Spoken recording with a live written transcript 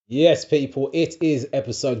Yes, people, it is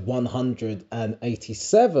episode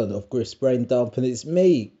 187 of Griff's Brain Dump, and it's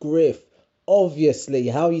me, Griff. Obviously,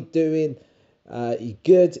 how you doing? You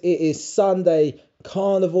good? It is Sunday,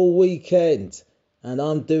 Carnival weekend, and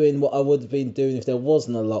I'm doing what I would have been doing if there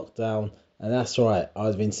wasn't a lockdown, and that's right,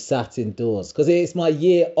 I've been sat indoors because it's my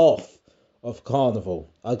year off of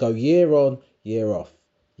Carnival. I go year on, year off,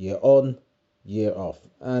 year on, year off,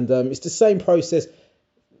 and it's the same process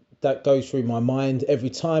that goes through my mind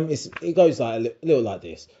every time. It goes like a little like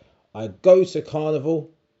this. I go to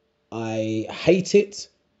Carnival. I hate it.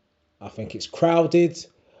 I think it's crowded.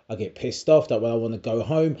 I get pissed off that when I want to go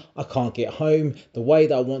home, I can't get home the way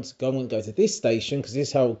that I want to go. I want to go to this station because this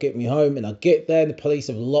is how it'll get me home. And I get there and the police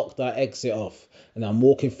have locked that exit off. And I'm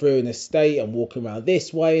walking through an estate. I'm walking around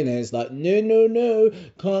this way. And then it's like, no, no, no,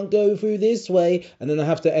 can't go through this way. And then I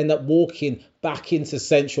have to end up walking back into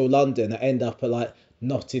central London. I end up at like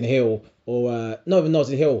Notting Hill or not even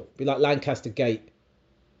Notting Hill, be like Lancaster Gate,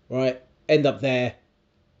 right? End up there.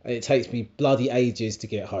 And it takes me bloody ages to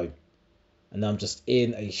get home and I'm just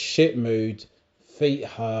in a shit mood, feet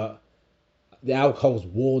hurt, the alcohol's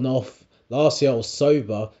worn off. Last year I was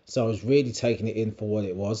sober, so I was really taking it in for what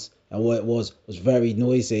it was, and what it was very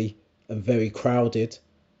noisy and very crowded.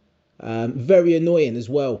 Very annoying as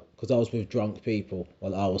well, because I was with drunk people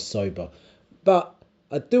while I was sober. But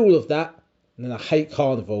I do all of that, and then I hate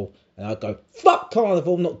Carnival, and I go, fuck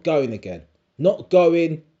Carnival, I'm not going again. Not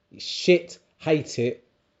going, it's shit, hate it,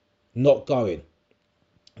 not going.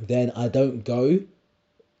 Then I don't go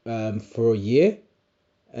for a year,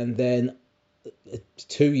 and then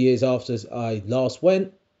 2 years after I last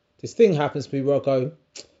went, this thing happens to me where I go, do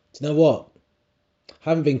you know what? I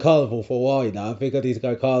haven't been carnival for a while now. I think I need to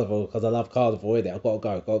go carnival because I love carnival in it. I've got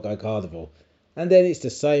to go carnival. And then it's the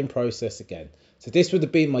same process again. So this would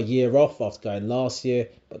have been my year off after going last year,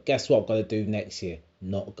 but guess what I'm going to do next year?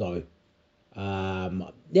 Not go.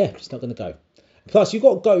 Yeah, just not going to go. Plus, you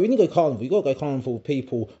got to go, when you go carnival, you got to go carnival with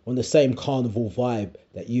people on the same carnival vibe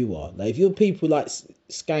that you are. Like, if you're people like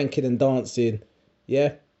skanking and dancing,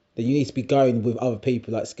 yeah, then you need to be going with other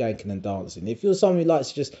people like skanking and dancing. If you're someone who likes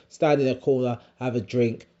to just stand in a corner, have a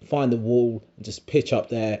drink, find a wall, and just pitch up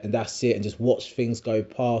there, and that's it, and just watch things go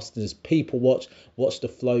past, and just people watch the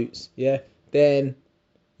floats, yeah, then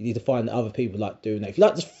you need to find other people like doing that. If you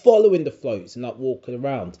like just following the floats and like walking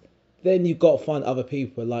around, then you've got to find other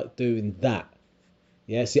people like doing that.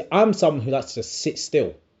 Yeah, see, I'm someone who likes to just sit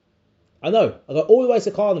still. I know, I go all the way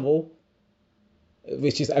to Carnival,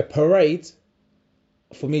 which is a parade,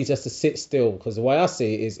 for me just to sit still. Because the way I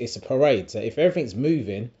see it is it's a parade. So if everything's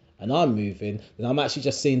moving and I'm moving, then I'm actually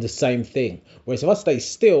just seeing the same thing. Whereas if I stay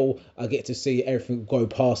still, I get to see everything go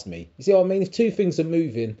past me. You see what I mean? If two things are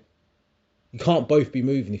moving, you can't both be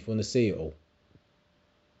moving if you want to see it all.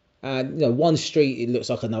 And, one street, it looks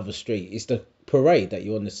like another street. It's the parade that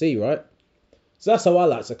you want to see, right? So that's how I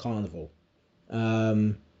like to carnival.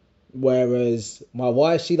 Whereas my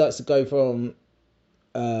wife, she likes to go from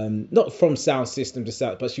not from sound system to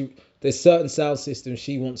sound, but there's certain sound systems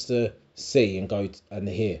she wants to see and go and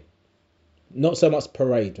hear. Not so much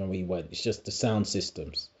parade when we went. It's just the sound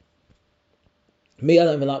systems. Me, I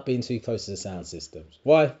don't even like being too close to the sound systems.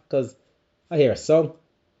 Why? Because I hear a song,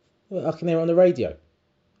 well, I can hear it on the radio.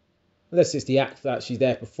 Unless it's the act that she's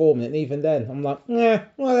there performing it, and even then, I'm like, yeah,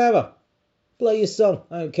 whatever. Play your song.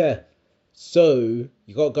 I don't care. So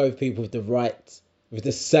you got to go with people with with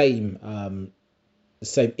the same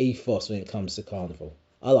ethos when it comes to carnival.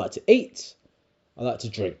 I like to eat. I like to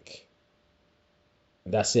drink.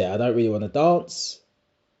 And that's it. I don't really want to dance.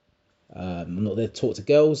 I'm not there to talk to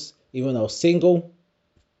girls. Even when I was single,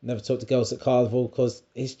 never talked to girls at carnival because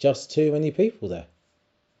it's just too many people there.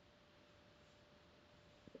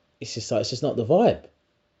 It's just not the vibe.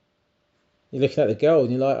 You're looking at the girl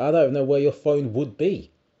and you're like, I don't know where your phone would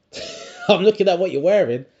be. I'm looking at what you're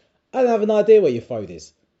wearing. I don't have an idea where your phone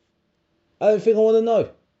is. I don't think I want to know.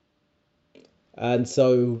 And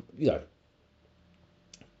so,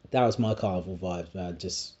 that was my carnival vibes, man.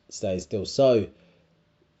 Just stay still. So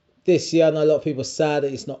this year, I know a lot of people are sad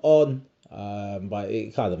that it's not on, but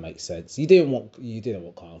it kind of makes sense. You didn't want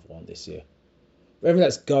carnival on this year. Everything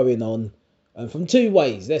that's going on, from two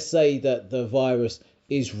ways. Let's say that the virus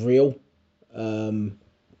is real. I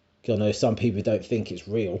know some people don't think it's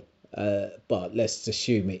real, but let's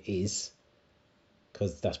assume it is,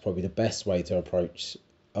 because that's probably the best way to approach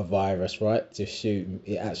a virus, right? To assume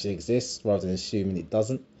it actually exists rather than assuming it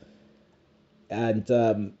doesn't. And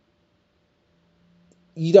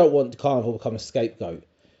you don't want Carnival to become a scapegoat.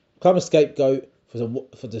 For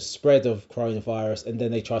the spread of coronavirus, and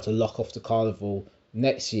then they try to lock off the Carnival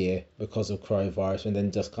next year because of coronavirus and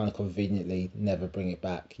then just kind of conveniently never bring it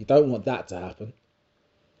back. You don't want that to happen.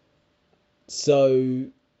 So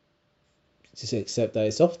just accept that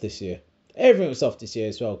it's off this year. Everything was off this year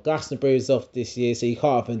as well. Glastonbury was off this year, so you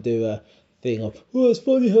can't even do a thing of, oh, it's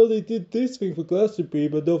funny how they did this thing for Glastonbury,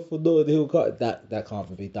 but not for Notting Hill. That can't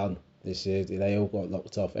even be done this year. They all got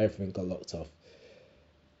locked off. Everything got locked off.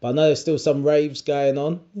 But I know there's still some raves going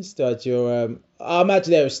on. Still had your, I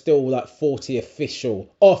imagine there are still like 40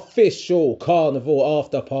 official carnival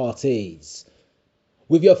after parties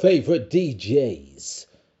with your favourite DJs.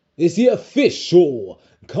 It's the official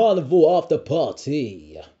carnival after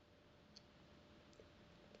party.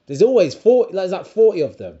 There's always 40, there's like 40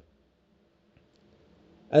 of them.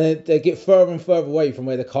 And then they get further and further away from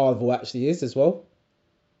where the carnival actually is as well.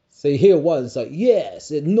 So you hear one, it's like,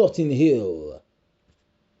 yes, at Notting Hill,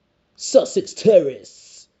 Sussex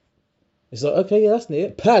Terrace. It's like, okay, yeah, that's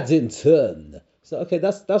near. Paddington. It's like, okay,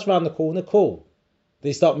 that's round the corner, cool.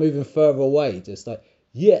 They start moving further away, just like,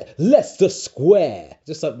 yeah, Leicester Square.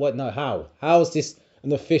 Just like, what, no, how? How is this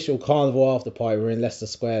an official carnival after party? We're in Leicester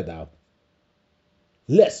Square now.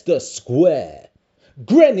 Leicester Square.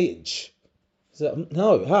 Greenwich. So,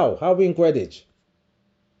 no, how? How are we in Greenwich?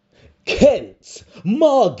 Kent.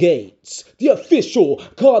 Margate. The official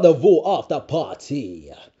carnival after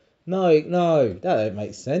party. No, that don't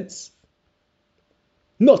make sense.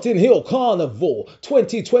 Notting Hill Carnival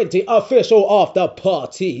 2020 official after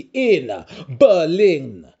party in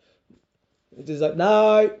Berlin. It's just like,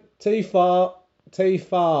 no, too far.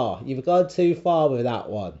 You've gone too far with that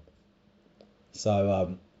one.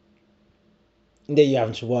 So, then you're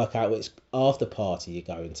having to work out which after party you're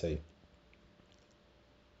going to.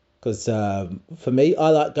 Because for me, I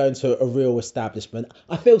like going to a real establishment.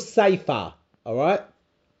 I feel safer, all right?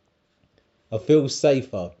 I feel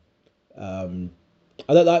safer.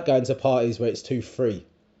 I don't like going to parties where it's too free.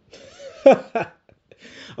 I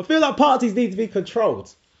feel like parties need to be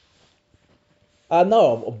controlled. I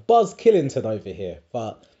know I'm Buzz Killington over here,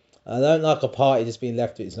 but I don't like a party just being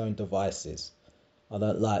left to its own devices. I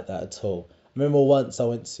don't like that at all. I remember once I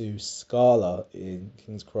went to Scala in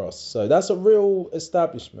King's Cross. So that's a real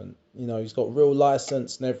establishment. You know, he's got real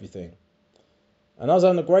license and everything. And I was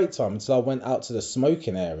having a great time until I went out to the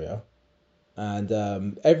smoking area. And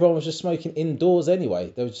everyone was just smoking indoors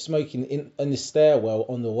anyway. They were just smoking in the stairwell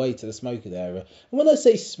on the way to the smoking area. And when I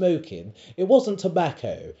say smoking, it wasn't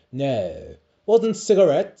tobacco. No. Wasn't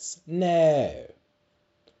cigarettes. No.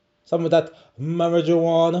 Some of that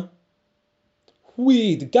marijuana.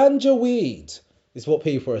 Weed, ganja weed is what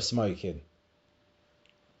people are smoking.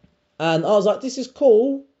 And I was like, this is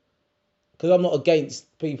cool. Because I'm not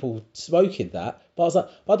against people smoking that. But I was like,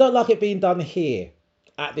 but I don't like it being done here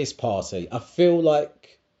at this party. I feel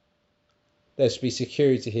like there should be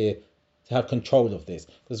security here to have control of this.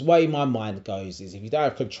 Because the way my mind goes is if you don't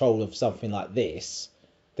have control of something like this,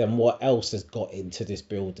 then what else has got into this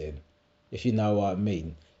building? If you know what I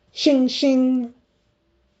mean. Shing, shing.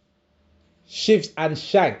 Shivs and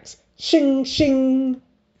shanks. Shing, shing.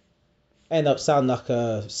 End up sounding like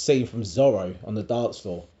a scene from Zorro on the dance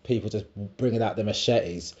floor. People just bringing out their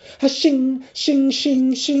machetes. Shing, shing,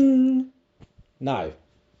 shing, shing. No.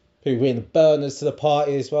 People bringing burners to the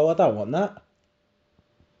party as well. I don't want that.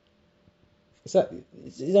 Is that,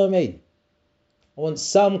 you know what I mean? I want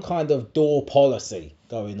some kind of door policy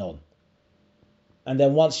going on. And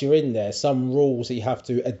then once you're in there, some rules that you have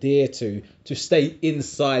to adhere to stay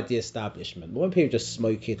inside the establishment. But when people just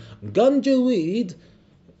smoking ganja weed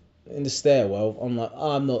in the stairwell, I'm like,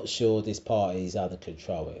 I'm not sure this party is out of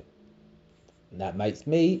control. And that makes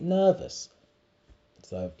me nervous.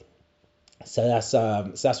 So that's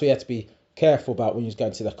what you have to be careful about when you're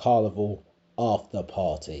going to the carnival after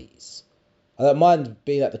parties. I don't mind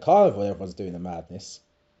being at the carnival, everyone's doing the madness.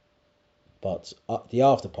 But the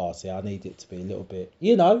after party, I need it to be a little bit,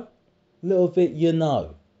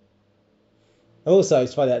 Also,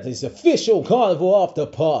 it's funny that this official carnival after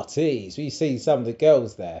parties. We see some of the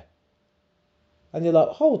girls there. And you're like,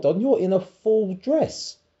 hold on, you're in a full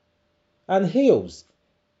dress and heels.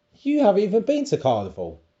 You haven't even been to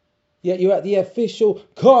carnival. Yet you're at the official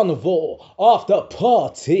carnival after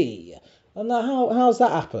party. And now, how's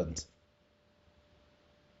that happened?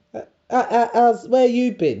 Where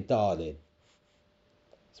you been, darling?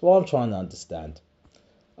 That's what I'm trying to understand.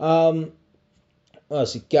 What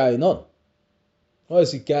else is going on? What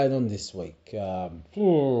else is going on this week? I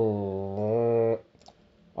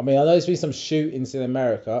mean, I know there's been some shootings in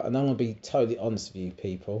America, and I'm going to be totally honest with you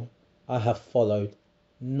people. I have followed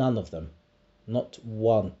none of them. Not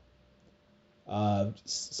one.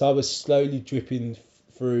 So I was slowly dripping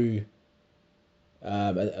through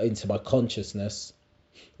into my consciousness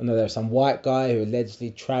I know there was some white guy who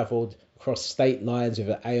allegedly travelled across state lines with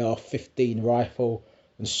an AR-15 rifle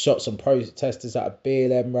and shot some protesters at a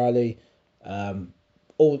BLM rally. Um,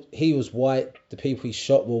 he was white. The people he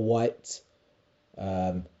shot were white.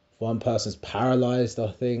 One person's paralysed,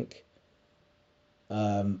 I think.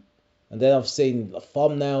 And then I've seen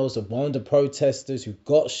thumbnails of one of the protesters who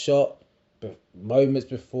got shot moments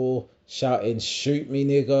before shouting "Shoot me,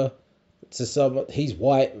 nigger" to someone. He's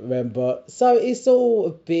white, remember? So it's all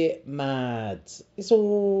a bit mad. It's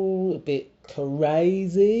all a bit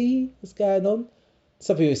crazy. What's going on?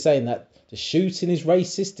 Some people are saying that the shooting is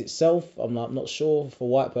racist itself. I'm not sure. If a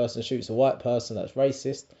white person shoots a white person, that's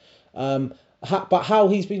racist. But how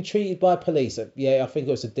he's been treated by police, yeah, I think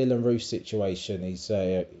it was a Dylan Roof situation. He's,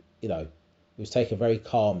 he was taken very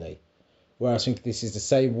calmly. Whereas I think this is the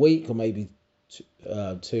same week or maybe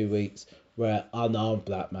 2 weeks where an unarmed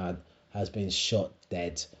black man has been shot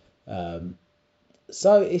dead.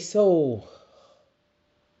 So it's all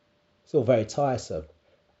very tiresome.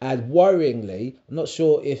 And worryingly, I'm not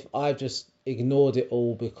sure if I've just ignored it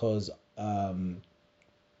all because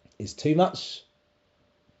it's too much,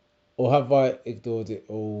 or have I ignored it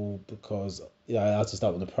all because I just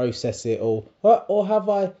don't want to process it all, or have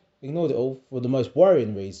I ignored it all for the most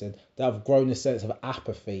worrying reason that I've grown a sense of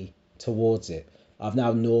apathy towards it. I've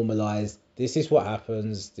now normalised, this is what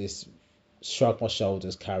happens, this, shrug my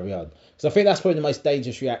shoulders, carry on. Because I think that's probably the most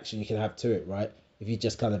dangerous reaction you can have to it, right? If you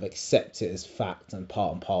just kind of accept it as fact and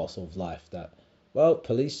part and parcel of life that, well,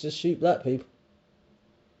 police just shoot black people.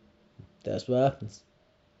 That's what happens.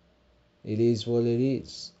 It is what it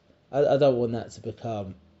is. I don't want that to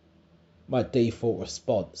become my default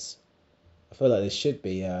response. I feel like there should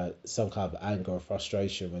be some kind of anger or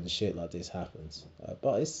frustration when shit like this happens.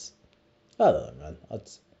 But it's, I don't know, man.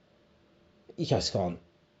 You just can't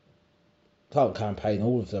campaign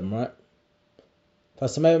all of them, right?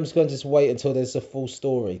 Plus, maybe I'm just going to just wait until there's a full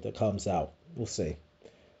story that comes out. We'll see.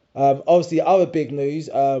 Obviously, other big news,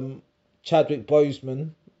 Chadwick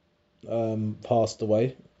Boseman passed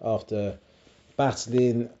away after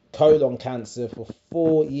battling colon cancer for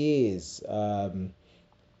 4 years,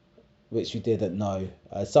 which we didn't know.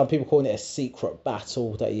 Some people calling it a secret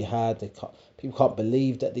battle that he had. People can't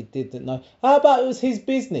believe that they didn't know. How about it was his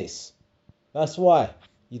business? That's why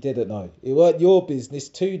you didn't know. It weren't your business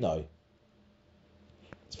to know.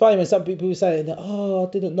 It's funny when some people say, "Oh, I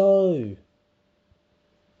didn't know."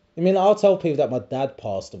 I mean, I'll tell people that my dad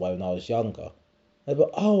passed away when I was younger. They're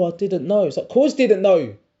like, "Oh, I didn't know." It's like, of course, didn't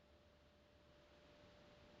know.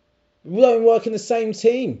 We don't work in the same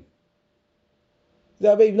team. You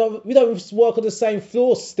know what I mean? We don't work on the same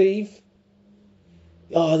floor, Steve.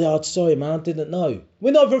 Oh, no, sorry, man, I didn't know.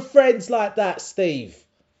 We're not even friends like that, Steve.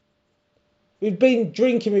 We've been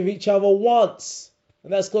drinking with each other once.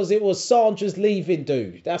 And that's because it was Sandra's leaving,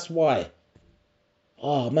 dude. That's why.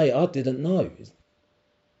 Oh, mate, I didn't know.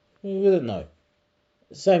 We didn't know.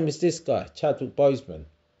 Same as this guy, Chadwick Boseman.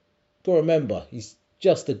 Got to remember, he's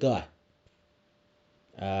just a guy.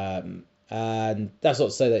 And that's not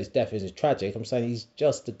to say that his death is tragic. I'm saying he's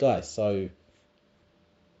just a guy. So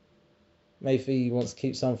maybe he wants to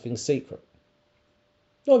keep something secret.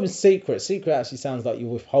 Not even secret. Secret actually sounds like you're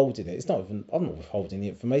withholding it. It's not even. I'm not withholding the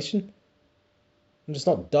information. I'm just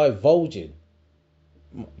not divulging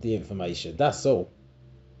the information. That's all.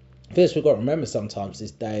 First, we've got to remember sometimes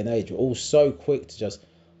this day and age, we're all so quick to just,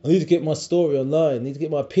 I need to get my story online. I need to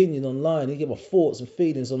get my opinion online. I need to get my thoughts and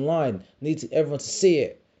feelings online. I need everyone to see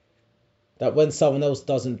it. That when someone else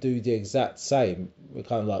doesn't do the exact same, we're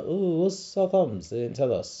kind of like, oh, how comes? They didn't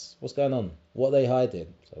tell us. What's going on? What are they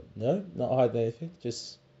hiding? So, no, not hiding anything.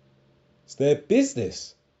 Just, it's their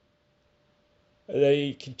business.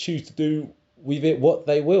 They can choose to do with it what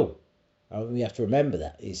they will. And we have to remember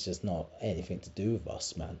that. It's just not anything to do with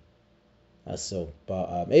us, man. That's all.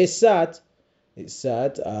 But it's sad. It's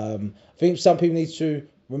sad. I think some people need to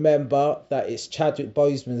remember that it's Chadwick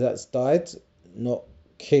Boseman that's died, not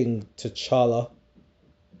King T'Challa.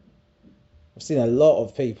 I've seen a lot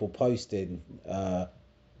of people posting, they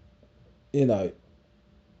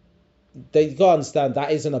gotta understand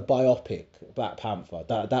that isn't a biopic, Black Panther.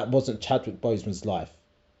 That wasn't Chadwick Boseman's life.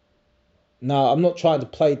 Now, I'm not trying to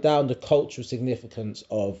play down the cultural significance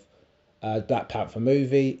of Black Panther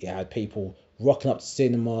movie. It had people rocking up to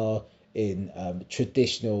cinema in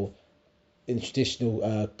traditional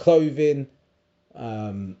clothing,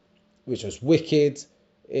 which was wicked.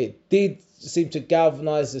 It did seem to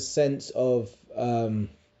galvanize a sense of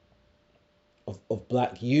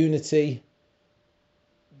black unity.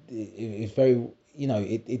 It very,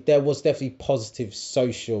 there was definitely positive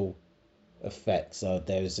social effects. So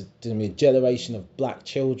there was going to be a generation of black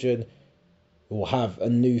children will have a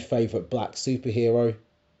new favourite black superhero.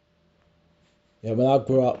 Yeah, when I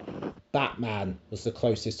grew up, Batman was the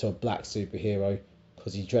closest to a black superhero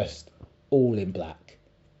because he dressed all in black.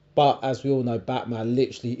 But as we all know, Batman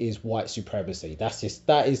literally is white supremacy. That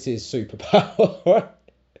is his superpower, right?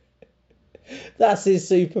 That's his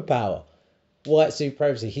superpower. White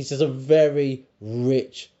supremacy. He's just a very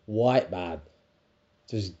rich white man.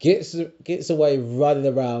 Just gets away running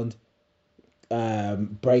around,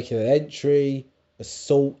 breaking an entry,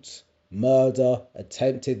 assault, murder,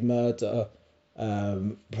 attempted murder,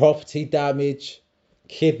 property damage,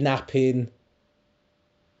 kidnapping,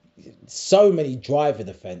 so many driving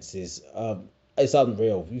offences. It's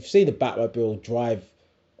unreal. You've seen the Batmobile drive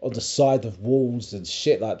on the side of walls and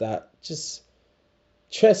shit like that. Just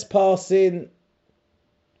trespassing,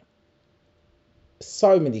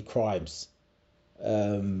 so many crimes.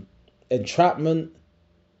 Entrapment,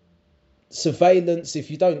 surveillance.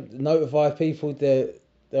 If you don't notify people they're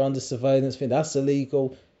under surveillance, that's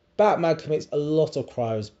illegal. Batman commits a lot of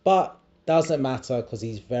crimes, but doesn't matter because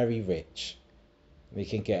he's very rich. We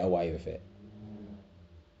can get away with it.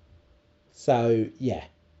 So yeah,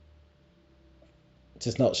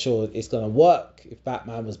 just not sure it's gonna work if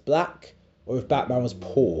Batman was black or if Batman was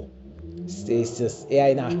poor. It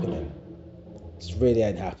ain't happening. It really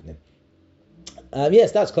ain't happening.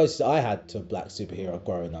 Yes, that's closest I had to a black superhero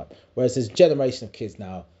growing up. Whereas there's a generation of kids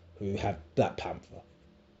now who have Black Panther.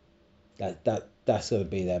 That's gonna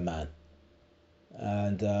be their man.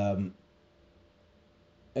 And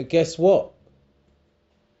guess what?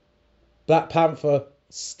 Black Panther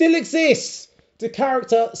still exists. The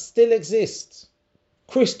character still exists.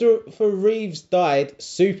 Christopher Reeves died.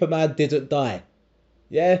 Superman didn't die.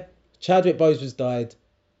 Yeah, Chadwick Boseman died.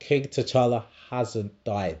 King T'Challa hasn't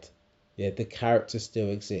died. Yeah, the character still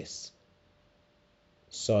exists.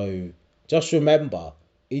 So just remember,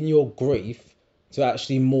 in your grief, to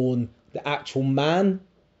actually mourn the actual man,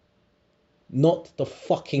 not the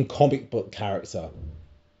fucking comic book character.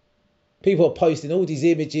 People are posting all these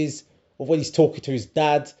images of when he's talking to his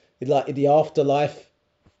dad in the afterlife.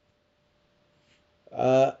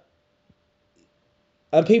 And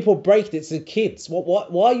people breaking it to kids.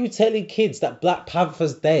 Why are you telling kids that Black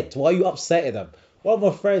Panther's dead? Why are you upsetting them? One of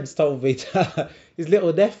my friends told me that his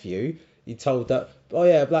little nephew, he told that, oh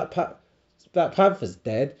yeah, Black Panther's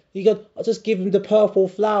dead. He goes, I'll just give him the purple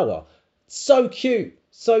flower. So cute,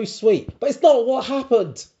 so sweet. But it's not what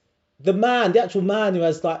happened. The actual man who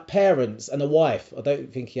has parents and a wife, I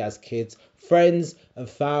don't think he has kids, friends and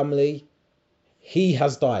family, he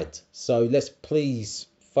has died. So let's please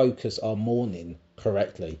focus our mourning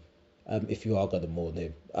correctly, if you are going to mourn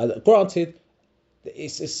him. Granted,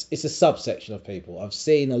 it's a subsection of people. I've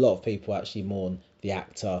seen a lot of people actually mourn the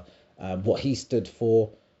actor, what he stood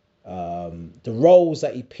for, the roles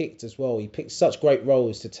that he picked as well. He picked such great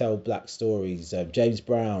roles to tell black stories. James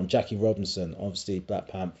Brown, Jackie Robinson, obviously Black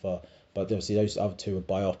Panther, but obviously those other two are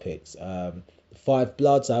biopics. Five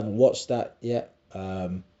Bloods, I haven't watched that yet.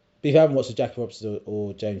 But if you haven't watched the Jackie Robinson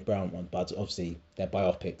or James Brown one, but obviously they're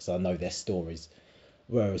biopics, so I know their stories.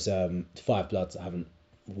 Whereas Five Bloods, I haven't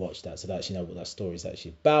watched that, so I don't actually know what that story is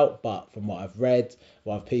actually about. But from what I've read,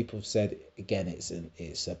 what people have said, again,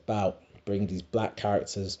 it's about bringing these black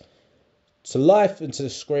characters to life and to the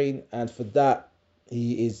screen, and for that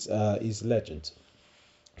he's a legend.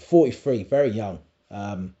 43, very young.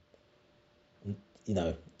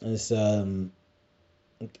 It's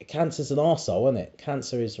cancer's an arsehole, isn't it?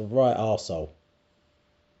 Cancer is a right arsehole.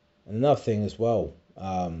 And another thing as well,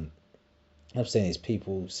 I've seen is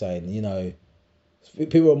people saying,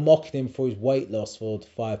 people are mocking him for his weight loss for the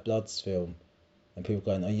Five Bloods film, and people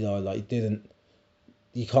going,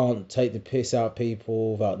 you can't take the piss out of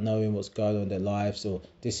people without knowing what's going on in their lives, or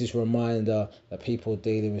this is a reminder that people are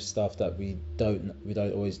dealing with stuff that we don't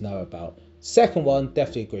always know about. Second one,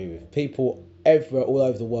 definitely agree with. People everywhere, all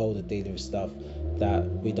over the world, are dealing with stuff that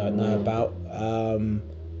we don't know about.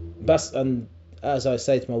 And as I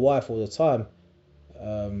say to my wife all the time,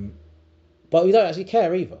 but we don't actually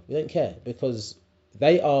care either. We don't care because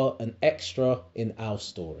they are an extra in our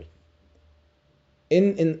story.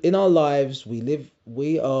 In our lives,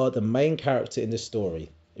 we are the main character in the story.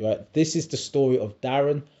 Right? This is the story of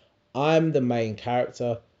Darren. I'm the main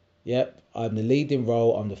character. Yep, I'm the leading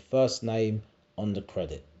role. I'm the first name on the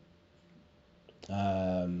credit.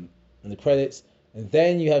 On the credits. And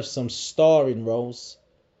then you have some starring roles.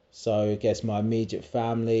 So I guess my immediate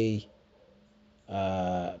family,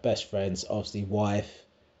 best friends, obviously wife.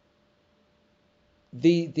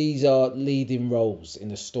 These are leading roles in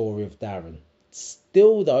the story of Darren.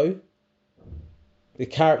 Still though, the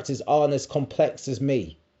characters aren't as complex as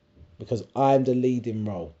me because I'm the leading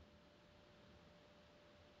role.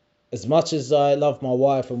 as much as I love my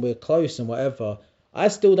wife and we're close and whatever, I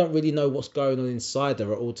still don't really know what's going on inside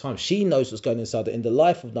her at all times. She knows what's going on inside her. In the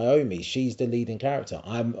life of Naomi, she's the leading character.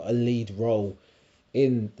 I'm a lead role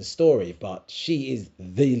in the story, but she is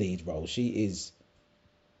the lead role. She is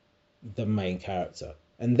the main character.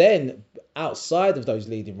 And then outside of those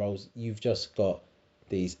leading roles, you've just got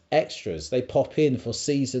these extras. They pop in for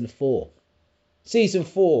season 4. Season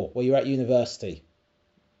 4, where you're at university.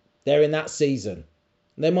 They're in that season.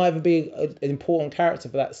 They might even be an important character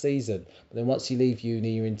for that season. But then once you leave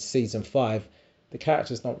uni, you're in season 5, the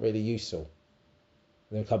character's not really useful.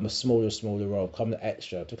 They become a smaller role, become an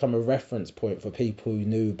extra, become a reference point for people who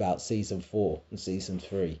knew about season 4 and season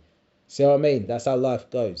 3. See what I mean? That's how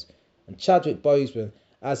life goes. And Chadwick Boseman,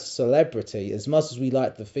 as a celebrity, as much as we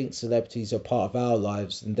like to think celebrities are part of our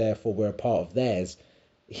lives and therefore we're a part of theirs,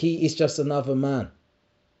 he is just another man.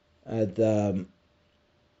 And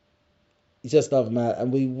he's just another man.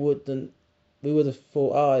 And we would have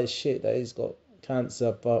thought, oh shit, that he's got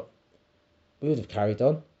cancer, but we would have carried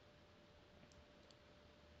on.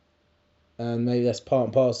 And maybe that's part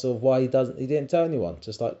and parcel of why he didn't tell anyone,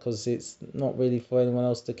 just like because it's not really for anyone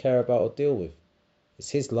else to care about or deal with. It's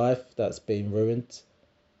his life that's been ruined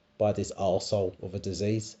by this arsehole of a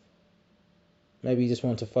disease. Maybe he just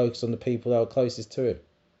wanted to focus on the people that are closest to him.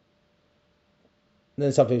 And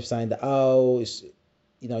then some people saying that, it's,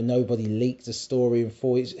 nobody leaked the story in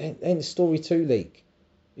 4 years. Ain't the story too leak?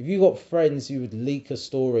 If you got friends who would leak a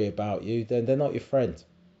story about you, then they're not your friend.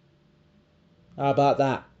 How about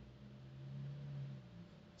that?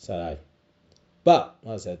 So, but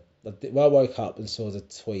like I said, when I woke up and saw the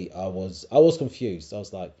tweet, I was confused. I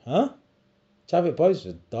was like, huh? Chadwick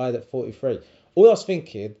Boseman died at 43. All I was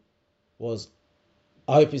thinking was,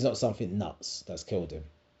 I hope it's not something nuts that's killed him.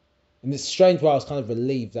 And it's strange why I was kind of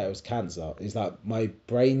relieved that it was cancer. It's like my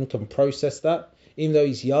brain can process that. Even though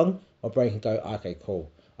he's young, my brain can go, okay,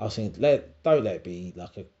 cool. I was thinking, don't let it be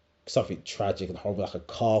like something tragic and horrible, like a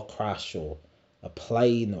car crash or a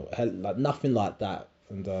plane or like nothing like that.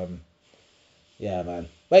 And yeah, man.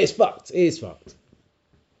 But it's fucked. It is fucked.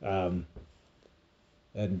 And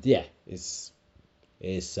yeah, it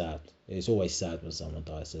is sad. It's always sad when someone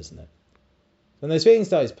dies, isn't it? And those things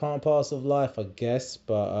though, it's part and parcel of life, I guess,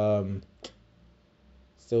 but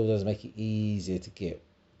still does make it easier to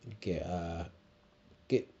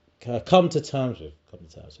come to terms with.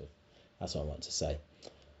 That's what I want to say.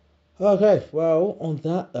 Okay, well, on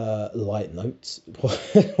that light note,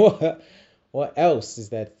 what else is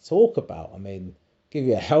there to talk about? I mean, give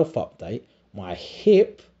you a health update. My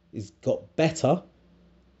hip has got better.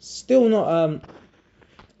 Still not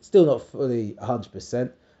fully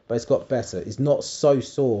 100%, but it's got better. It's not so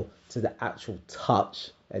sore to the actual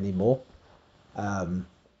touch anymore.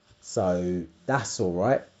 So that's all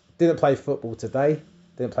right. Didn't play football today.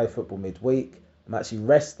 Didn't play football midweek. I'm actually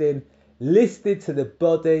resting, listed to the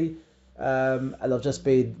body, and I've just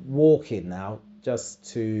been walking now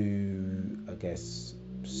just to, I guess,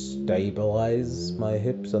 stabilize my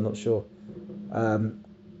hips. I'm not sure.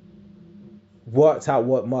 Worked out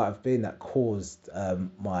what might have been that caused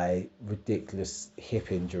my ridiculous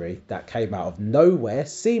hip injury that came out of nowhere,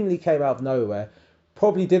 seemingly came out of nowhere,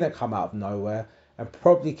 probably didn't come out of nowhere, and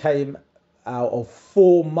probably came out of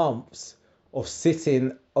 4 months of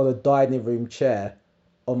sitting on a dining room chair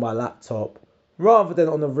on my laptop rather than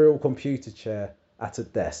on a real computer chair at a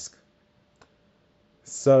desk.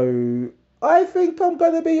 So I think I'm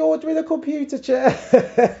going to be ordering a computer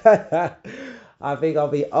chair. I think I'll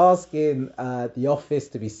be asking the office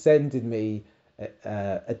to be sending me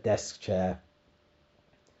a desk chair,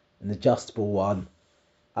 an adjustable one,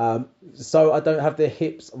 so I don't have the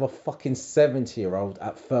hips of a fucking 70-year-old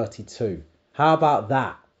at 32. How about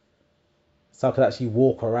that? So I can actually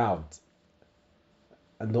walk around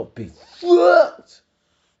and not be fucked.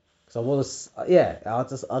 Because I want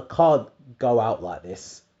to, I can't go out like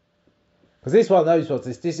this. Because this one of those ones,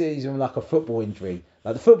 this isn't even like a football injury.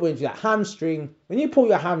 Like the football injury, that hamstring, when you pull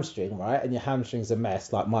your hamstring, right, and your hamstring's a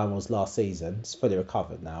mess, like mine was last season, it's fully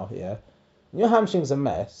recovered now, yeah. When your hamstring's a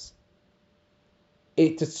mess,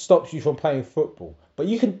 it just stops you from playing football. But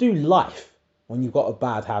you can do life when you've got a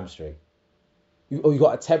bad hamstring. Or you've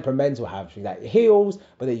got a temperamental hamstring that heals,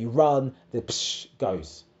 but then you run, the psh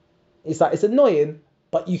goes. It's like, it's annoying,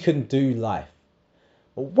 but you can do life.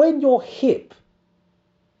 But when your hip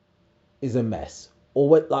is a mess,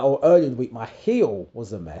 or earlier in the week my heel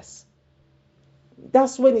was a mess,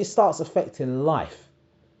 that's when it starts affecting life.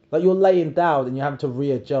 Like you're laying down and you're having to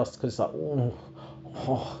readjust because it's like,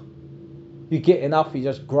 you're getting up, you're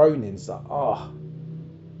just groaning. It's like,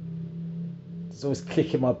 it's always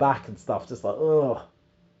kicking my back and stuff, just like,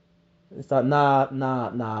 It's like, nah.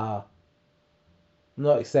 I'm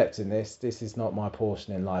not accepting this. This is not my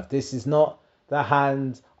portion in life. This is not the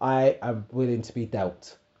hand I am willing to be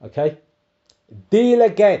dealt. Okay? Deal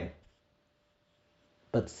again.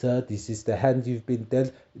 But sir, this is the hand you've been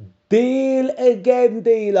dealt. Deal again,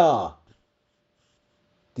 dealer.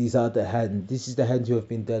 These are the hand. This is the hand you have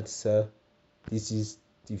been dealt, sir. This is,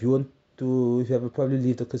 if you want to, if you have a problem,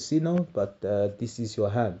 leave the casino. But this is your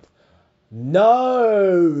hand.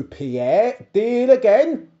 No, Pierre. Deal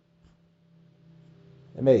again.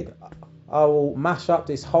 I mean, I will mash up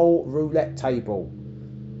this whole roulette table.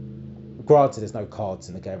 Granted, there's no cards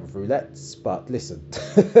in the game of roulettes, but listen.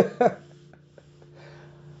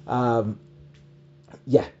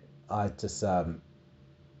 Yeah, I just I'm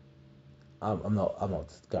not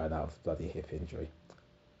going out of bloody hip injury,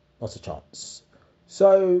 not a chance.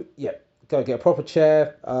 So yeah, go get a proper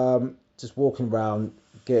chair. Just walking around,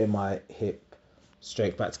 getting my hip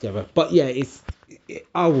straight back together. But yeah,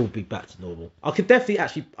 I will be back to normal. I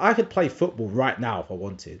could play football right now if I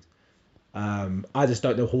wanted. I just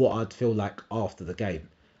don't know what I'd feel like after the game,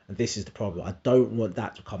 and this is the problem. I don't want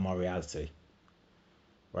that to become my reality.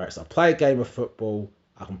 Right, so I play a game of football,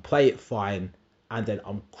 I can play it fine, and then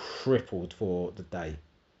I'm crippled for the day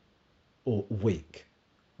or week.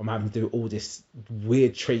 I'm having to do all this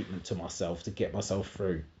weird treatment to myself to get myself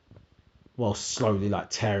through, while slowly like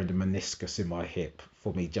tearing the meniscus in my hip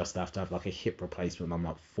for me just to have like a hip replacement when I'm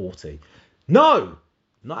like 40. No,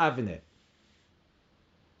 not having it.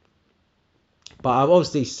 But I'm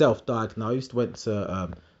obviously self-diagnosed. Went to I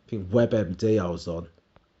think WebMD. I was on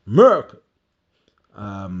Merc.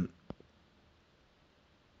 Um,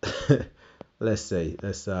 let's see.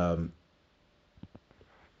 Let's see.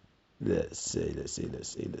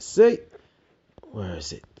 Where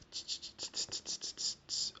is it?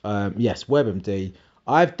 Yes, WebMD.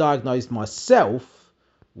 I've diagnosed myself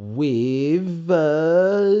with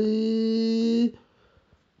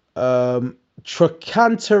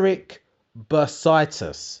trochanteric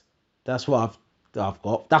bursitis. That's what I've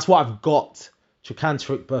got. That's what I've got.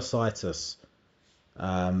 Trochanteric bursitis.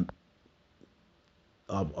 Um,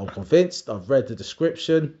 I'm convinced. I've read the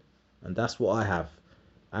description, and that's what I have.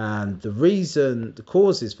 And the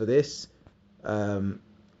causes for this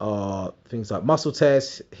are things like muscle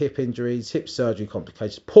tears, hip injuries, hip surgery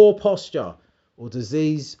complications, poor posture, or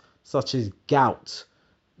disease such as gout.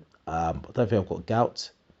 I don't think I've got gout,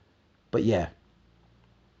 but yeah,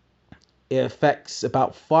 it affects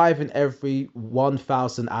about 5 in every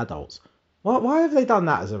 1,000 adults. Why have they done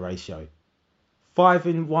that as a ratio? 5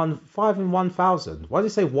 in 1,000. Why did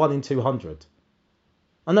they say 1 in 200?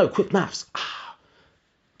 I know, quick maths.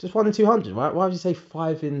 Just 1 in 200. Why would you say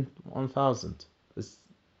 5 in 1,000?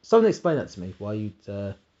 Someone explain that to me. Why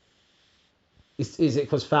you'd is it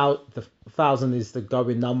because the 1,000 is the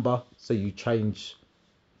going number, so you change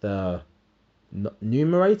the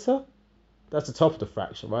numerator? That's the top of the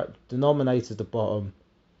fraction, right? Denominator the bottom,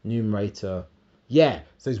 numerator. Yeah,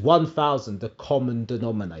 so it's 1,000, the common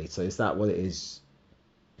denominator. Is that what it is?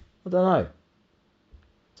 I don't know.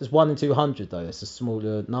 Just 1 in 200 though. It's a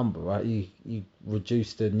smaller number, right? You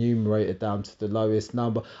reduce the numerator down to the lowest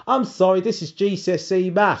number. I'm sorry, this is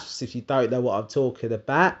GCSE maths. If you don't know what I'm talking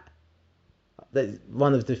about, that's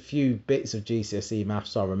one of the few bits of GCSE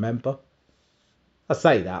maths I remember. I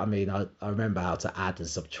say that, I mean, I remember how to add and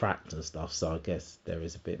subtract and stuff, so I guess there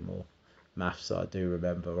is a bit more maths I do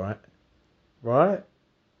remember, right? Right?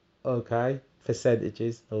 Okay.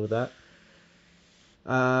 Percentages, all that.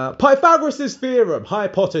 Pythagoras' theorem,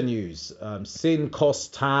 hypotenuse, sin, cos,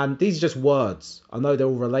 tan. These are just words. I know they're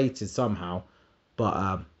all related somehow,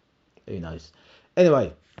 but who knows?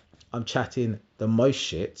 Anyway, I'm chatting the most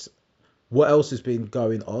shit. What else has been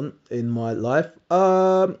going on in my life?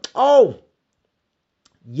 Oh,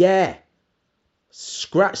 yeah.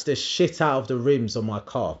 Scratched the shit out of the rims on my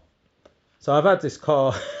car. So I've had this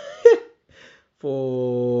car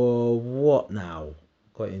for what now?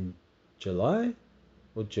 Got in July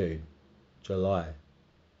or June? July.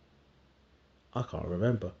 I can't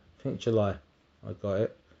remember. I think July I got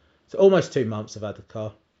it. So almost 2 months I've had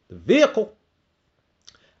the vehicle.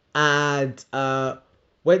 And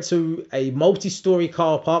went to a multi-story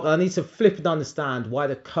car park. And I need to flip and understand why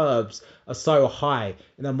the curbs are so high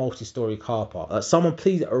in a multi-story car park. Someone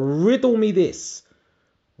please riddle me this.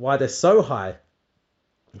 Why they're so high.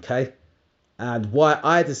 Okay. And why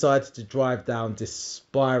I decided to drive down this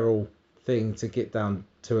spiral thing to get down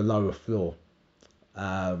to a lower floor.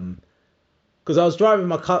 Because I was driving,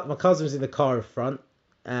 my cousin was in the car in front,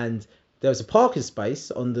 and there was a parking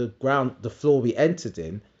space on the ground, the floor we entered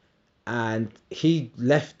in, and he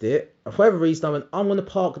left it. For whatever reason, I went, I'm going to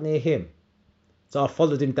park near him. So I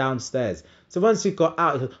followed him downstairs. So once he got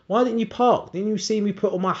out, he goes, why didn't you park? Didn't you see me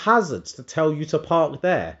put all my hazards to tell you to park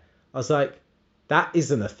there? I was like, that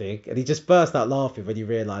isn't a thing. And he just burst out laughing when he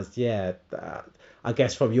realised, yeah, I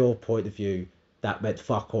guess from your point of view, that meant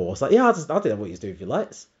fuck all. I was like, yeah, I didn't know what he was doing with your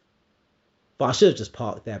lights. But I should have just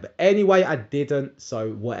parked there. But anyway, I didn't,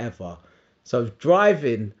 so whatever. So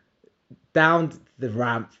driving down the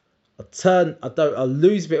ramp, I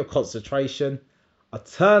lose a bit of concentration. I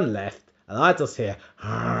turn left, and I just hear,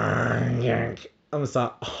 I was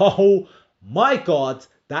like, oh my God,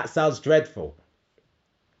 that sounds dreadful.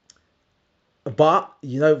 But,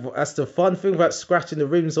 that's the fun thing about scratching the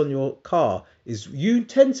rims on your car, is you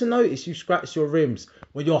tend to notice you scratch your rims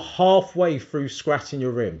when you're halfway through scratching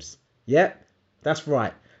your rims. Yep, that's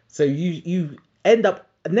right. So you end up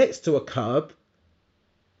next to a curb,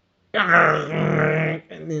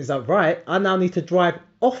 and he's like, right, I now need to drive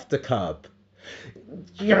off the curb.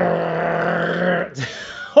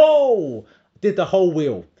 Oh, did the whole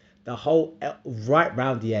wheel, the whole right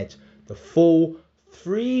round the edge, the full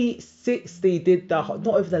 360. Did not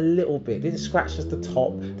even a little bit. Didn't scratch just the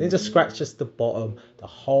top. Didn't just scratch just the bottom. The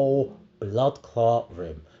whole blood clot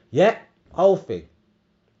rim. Yeah, whole thing.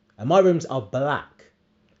 And my rims are black,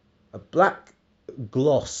 a black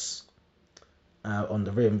gloss on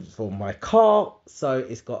the rim for my car. So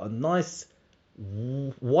it's got a nice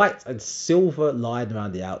white and silver line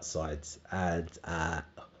around the outsides, and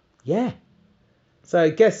yeah. So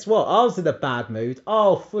guess what? I was in a bad mood.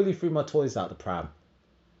 Oh, fully threw my toys out the pram.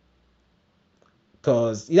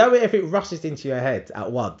 Because, if it rushes into your head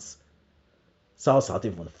at once. So I was like, I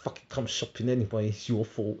didn't want to fucking come shopping anyway. It's your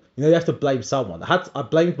fault. You have to blame someone. I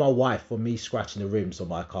blamed my wife for me scratching the rims on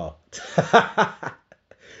my car.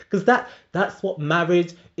 Because that's what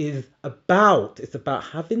marriage is about. It's about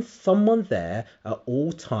having someone there at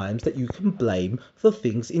all times that you can blame for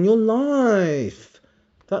things in your life.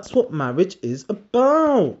 That's what marriage is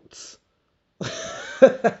about.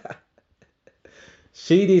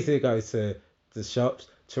 She needs to go to the shops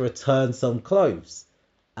to return some clothes.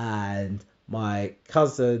 And my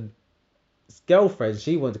cousin's girlfriend,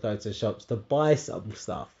 she wanted to go to the shops to buy some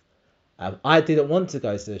stuff. I didn't want to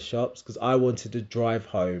go to the shops because I wanted to drive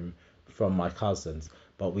home from my cousins.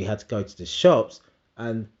 But we had to go to the shops.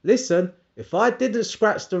 And listen, if I didn't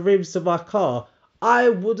scratch the rims of my car, I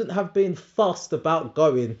wouldn't have been fussed about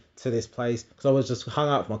going to this place because I was just hung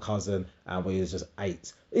out with my cousin and we was just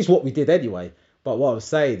ate. It's what we did anyway. But what I was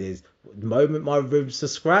saying is, the moment my rims are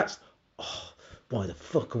scratched, oh, why the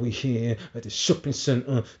fuck are we here at the shopping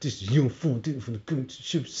centre? This is your fault, didn't want to go to the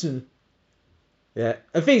shopping centre. Yeah,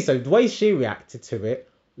 I think so. The way she reacted to it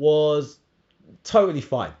was totally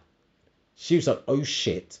fine. She was like, oh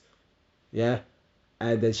shit. Yeah.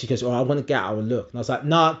 And then she goes, oh, I want to get out and look. And I was like,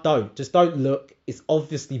 nah, don't. Just don't look. It's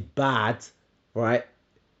obviously bad, right?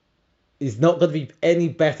 It's not going to be any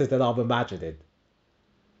better than I'm imagining.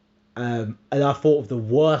 And I thought of the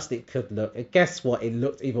worst it could look. And guess what? It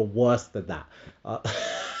looked even worse than that.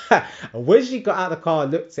 And when she got out of the car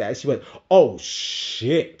and looked at it, she went, oh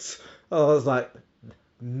shit. I was like,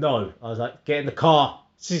 no. I was like, get in the car.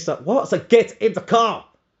 She's like, what? I was like, get in the car.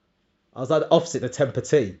 I was like the opposite of Temper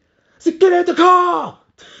T. I said, get in the car.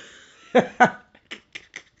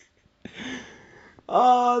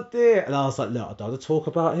 Oh dear. And I was like, look, I don't want to talk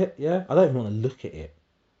about it. Yeah, I don't even want to look at it.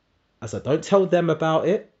 I said, don't tell them about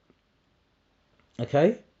it.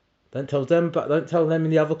 Okay? Don't tell them in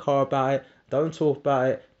the other car about it. Don't talk about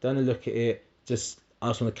it. Don't look at it. I just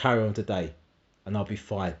want to carry on today. And I'll be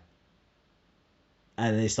fine.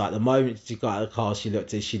 And it's like the moment she got out of the car, she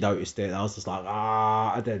looked at it, she noticed it. And I was just like,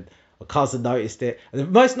 and then my cousin noticed it. And the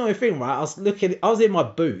most annoying thing, right, I was in my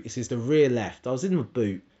boot. This is the rear left. I was in my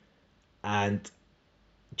boot and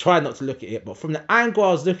tried not to look at it. But from the angle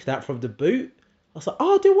I was looking at from the boot, I was like,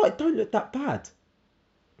 oh, it don't look that bad.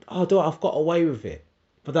 Oh, I've got away with it.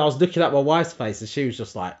 But then I was looking at my wife's face and she was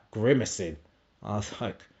just like grimacing. I was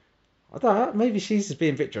like, I don't know, maybe she's just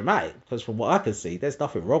being a bit dramatic because from what I can see, there's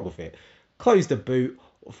nothing wrong with it. Closed the boot.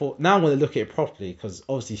 I thought, now I'm going to look at it properly because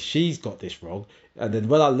obviously she's got this wrong. And then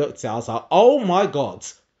when I looked at it, I was like, oh my God.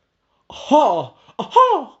 Ha!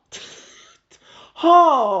 Ha!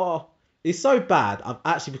 Ha! It's so bad. I've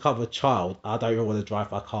actually become a child. I don't even want to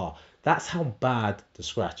drive my car. That's how bad the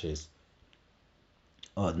scratch is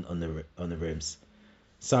on the rims.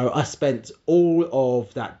 So I spent all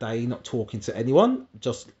of that day not talking to anyone,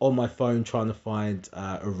 just on my phone trying to find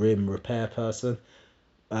a rim repair person.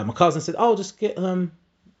 My cousin said, "Oh, just get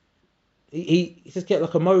he just get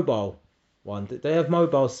like a mobile one. They have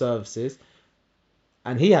mobile services."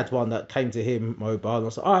 And he had one that came to him mobile. And I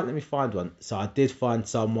was like, all right, let me find one. So I did find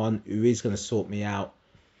someone who is going to sort me out.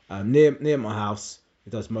 near my house. He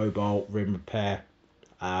does mobile rim repair.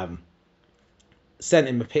 Sent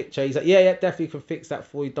him a picture. He's like, yeah, definitely can fix that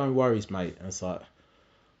for you. Don't worries, mate. And it's like,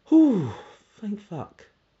 whew, thank fuck.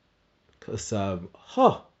 Because, I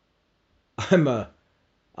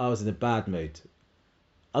was in a bad mood.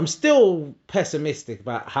 I'm still pessimistic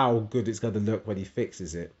about how good it's going to look when he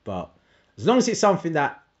fixes it. But as long as it's something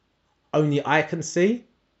that only I can see,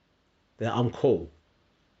 then I'm cool.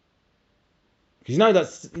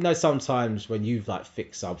 Because sometimes when you've like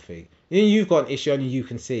fixed something, you've got an issue, only you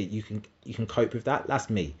can see it, you can cope with that. That's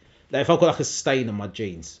me. Like if I've got like a stain on my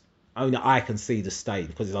jeans, only I can see the stain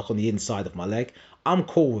because it's like on the inside of my leg. I'm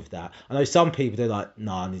cool with that. I know some people, they're like,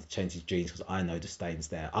 no, I need to change his jeans because I know the stain's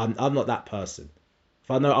there. I'm not that person. If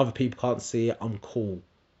I know other people can't see it, I'm cool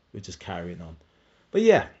with just carrying on. But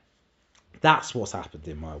yeah, that's what's happened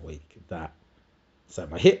in my week. So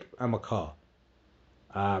my hip and my car.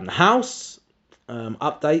 The house,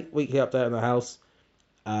 weekly update on the house.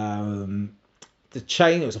 The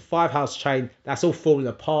chain, it was a 5-house chain. That's all falling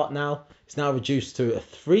apart now. It's now reduced to a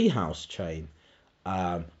 3-house chain.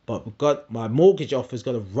 But my mortgage offer is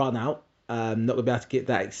going to run out. Not going to be able to get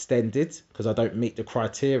that extended because I don't meet the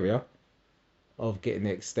criteria of getting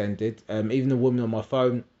it extended. Even the woman on my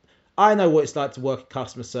phone, I know what it's like to work in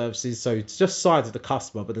customer services, so it's just side of the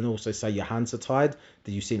customer, but then also say your hands are tied,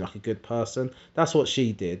 that you seem like a good person. That's what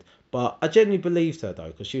she did. But I genuinely believed her though,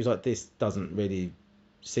 because she was like, this doesn't really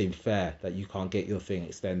seem fair that you can't get your thing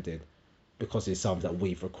extended because it's something that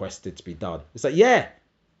we've requested to be done. It's like, yeah, it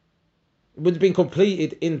would have been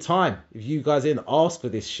completed in time if you guys didn't ask for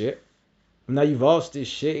this shit. And now you've asked this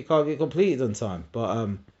shit, it can't get completed on time. But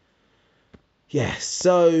yeah,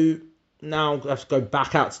 so now I have to go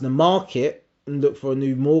back out to the market and look for a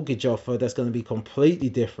new mortgage offer that's going to be completely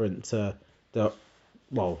different to the,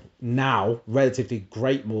 well, now relatively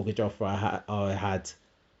great mortgage offer I had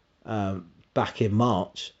back in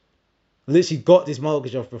March. I literally got this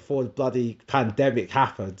mortgage offer before the bloody pandemic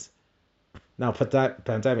happened. Now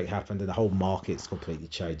pandemic happened and the whole market's completely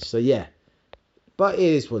changed. So yeah, but it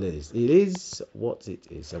is what it is. It is what it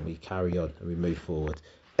is, and we carry on and we move forward.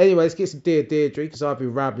 Anyway, let's get some Dear Deirdre, because I've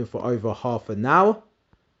been rambling for over half an hour.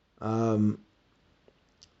 Let's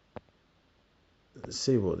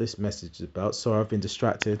see what this message is about. Sorry, I've been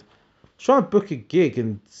distracted. I was trying to book a gig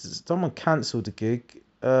and someone cancelled the gig.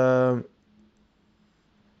 So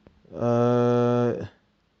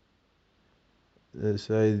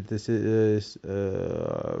this is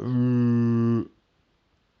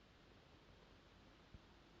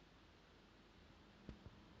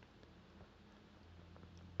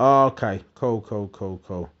okay,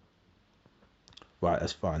 cool. Right,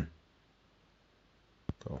 that's fine.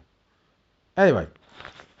 Cool. Anyway,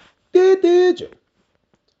 Dear Deirdre,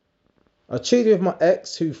 I cheated with my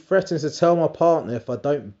ex who threatens to tell my partner if I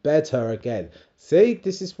don't bed her again. See,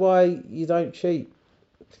 this is why you don't cheat.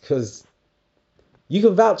 Because you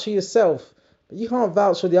can vouch for yourself, but you can't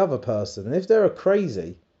vouch for the other person. And if they're a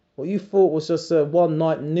crazy, what you thought was just a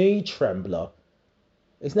one-night knee trembler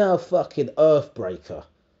is now a fucking earth breaker.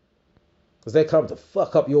 Because they come to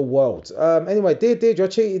fuck up your world. Anyway, Dear Deirdre, I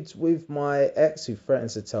cheated with my ex who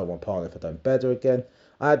threatens to tell my partner if I don't bed her again.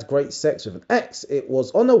 I had great sex with an ex. It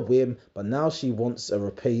was on a whim, but now she wants a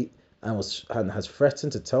repeat and has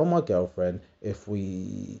threatened to tell my girlfriend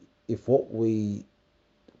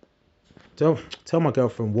tell my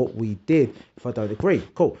girlfriend what we did if I don't agree.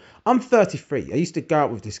 Cool. I'm 33. I used to go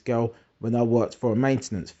out with this girl when I worked for a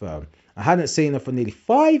maintenance firm. I hadn't seen her for nearly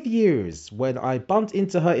 5 years when I bumped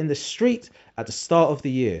into her in the street at the start of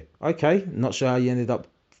the year. Okay, not sure how you ended up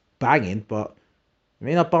banging, but I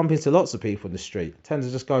mean, I bump into lots of people in the street. I tend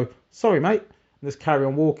to just go, sorry, mate, and just carry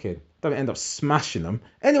on walking. Don't end up smashing them.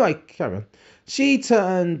 Anyway, carry on. She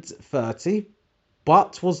turned 30,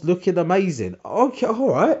 but was looking amazing. Okay, all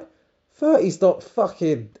right. 30's not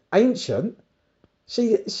fucking ancient.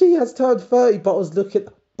 She has turned 30, but was looking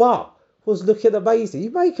amazing. You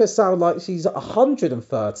make her sound like she's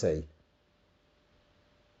 130.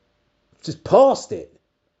 Just past it.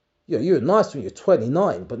 You were nice when you're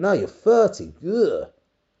 29, but now you're 30. Ugh.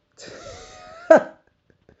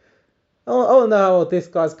 I want to know how old this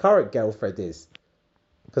guy's current girlfriend is.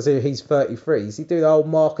 Because he's 33. Is he doing the old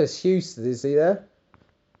Marcus Houston? Is he there?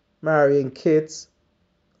 Marrying kids.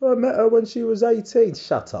 I met her when she was 18.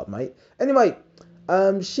 Shut up, mate. Anyway,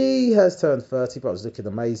 she has turned 30, but was looking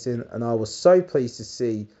amazing. And I was so pleased to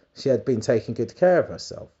see she had been taking good care of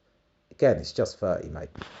herself. Again, it's just 30, mate.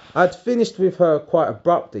 I'd finished with her quite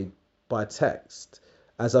abruptly by text,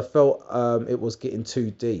 as I felt it was getting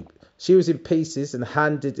too deep. She was in pieces and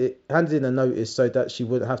handed in a notice so that she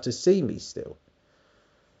wouldn't have to see me still.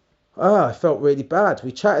 I felt really bad.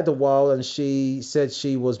 We chatted a while and she said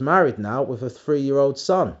she was married now with a 3-year-old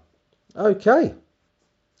son. Okay.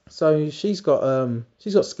 So she's got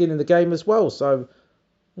skin in the game as well. So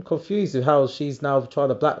I'm confused with how she's now trying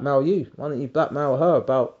to blackmail you. Why don't you blackmail her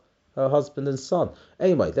about her husband and son?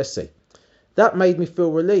 Anyway, let's see. That made me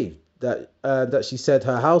feel relieved that she said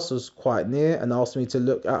her house was quite near and asked me to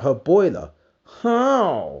look at her boiler.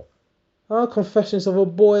 How? Oh, confessions of a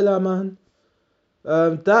boiler, man.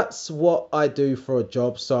 That's what I do for a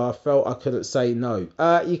job, so I felt I couldn't say no.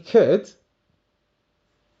 You could.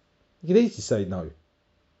 You could easily say no,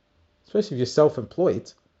 especially if you're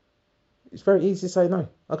self-employed. It's very easy to say no.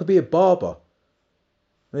 I could be a barber,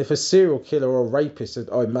 and if a serial killer or a rapist said,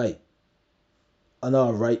 "Oh, mate, I know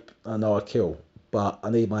I rape, I know I kill, but I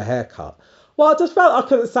need my hair cut." Well, I just felt I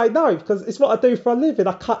couldn't say no because it's what I do for a living.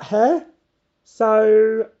 I cut hair,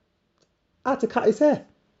 so I had to cut his hair.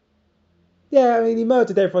 Yeah, I mean, he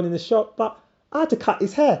murdered everyone in the shop, but I had to cut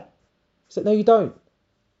his hair. He said, "No, you don't,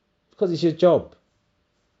 because it's your job."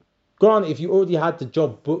 Granted, if you already had the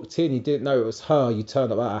job booked in, you didn't know it was her, you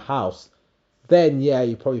turned up at her house, then yeah,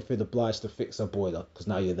 you probably feel obliged to fix her boiler because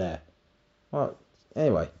now you're there. Well,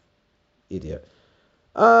 anyway, idiot.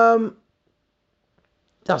 Um,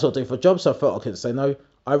 that's what I do for a job, so I felt I couldn't say no.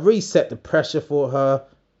 I reset the pressure for her,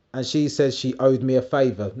 and she said she owed me a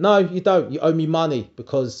favour. No, you don't. You owe me money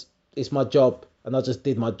because it's my job, and I just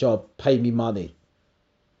did my job. Pay me money.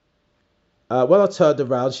 When I turned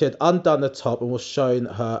around, she had undone the top and was showing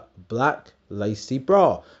her black lacy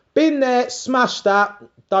bra. Been there, smashed that.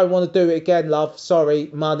 Don't want to do it again, love. Sorry,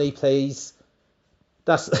 money, please.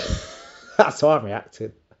 That's that's how I'm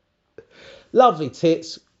reacting. Lovely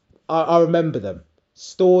tits. I remember them.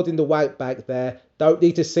 Stored in the wank bag there. Don't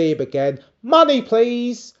need to see them again. Money,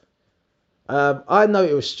 please. I know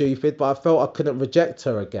it was stupid, but I felt I couldn't reject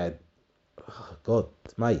her again. Oh, God,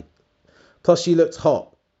 mate. Plus, she looked hot.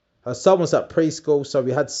 Her son was at preschool, so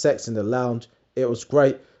we had sex in the lounge. It was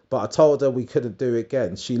great, but I told her we couldn't do it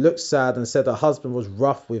again. She looked sad and said her husband was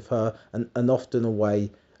rough with her and often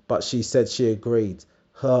away, but she said she agreed.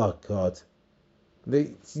 Oh, God.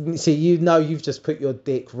 See, you know you've just put your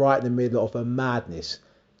dick right in the middle of her madness.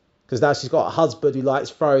 Because now she's got a husband who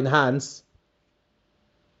likes throwing hands.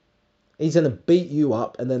 He's going to beat you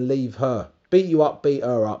up and then leave her. Beat you up, beat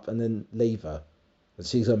her up, and then leave her. And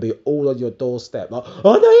she's going to be all on your doorstep like,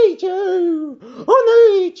 I need you!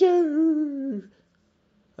 I need you!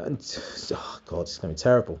 And, oh God, it's going to be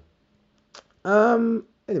terrible.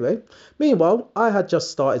 Anyway, meanwhile, I had just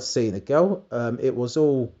started seeing a girl. It was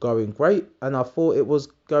all going great, and I thought it was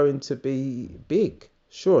going to be big.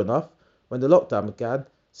 Sure enough, when the lockdown began,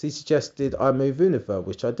 she suggested I move in with her,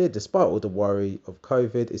 which I did. Despite all the worry of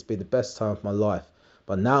COVID, it's been the best time of my life.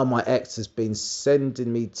 But now my ex has been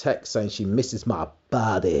sending me texts saying she misses my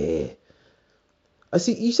body. I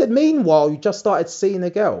see, you said meanwhile you just started seeing a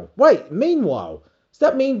girl. Wait, meanwhile? So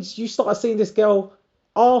that means you started seeing this girl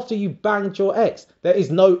after you banged your ex. There is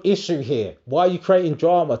no issue here. Why are you creating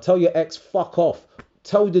drama? Tell your ex, fuck off.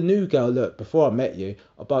 Tell the new girl, look, before I met you,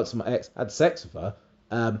 I bumped to my ex, had sex with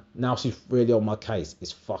her. Now she's really on my case.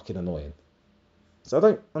 It's fucking annoying. So I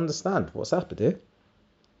don't understand what's happened here.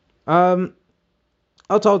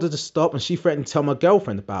 I told her to stop and she threatened to tell my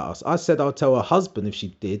girlfriend about us. I said I'd tell her husband if she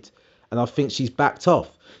did, and I think she's backed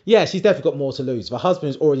off. Yeah, she's definitely got more to lose. If her husband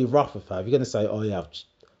is already rough with her, if you're going to say, oh yeah,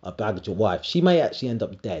 I bagged your wife, she may actually end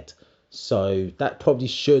up dead. So that probably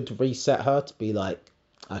should reset her to be like,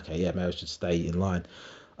 okay, yeah, maybe I should stay in line.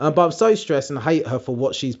 But I'm so stressed and I hate her for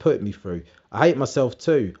what she's put me through. I hate myself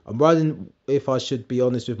too. I'm wondering if I should be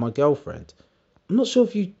honest with my girlfriend. I'm not sure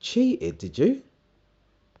if you cheated, did you?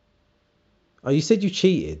 Oh, you said you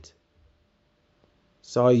cheated.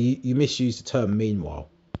 So you misused the term meanwhile.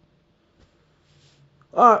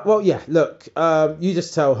 Alright, well, yeah, look, you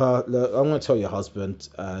just tell her, look, I'm going to tell your husband,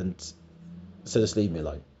 and so just leave me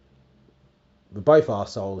alone. We're both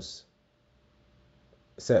arseholes,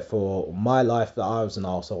 except for my life that I was an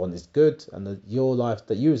arsehole on is good, and your life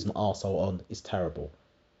that you was an arsehole on is terrible.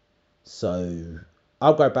 So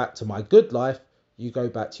I'll go back to my good life, you go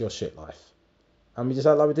back to your shit life. And we just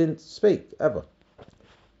act like we didn't speak, ever.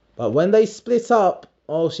 But when they split up,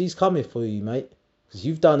 oh, she's coming for you, mate. Because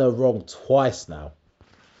you've done her wrong twice now.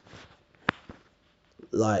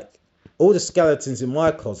 Like, all the skeletons in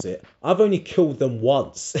my closet, I've only killed them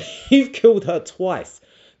once. You've killed her twice.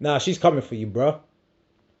 Nah, she's coming for you, bro.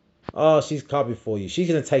 Oh, she's coming for you. She's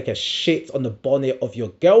going to take a shit on the bonnet of your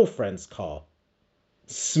girlfriend's car.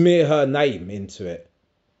 Smear her name into it.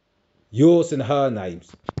 Yours and her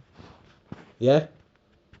names. Yeah?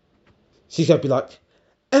 She's going to be like,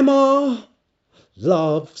 Emma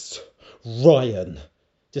loves Ryan.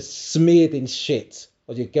 just smeared in shit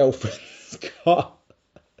on your girlfriend's car.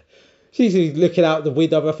 She's looking out the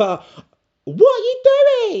window of her phone. What are you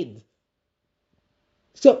doing?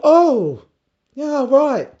 So, oh, yeah,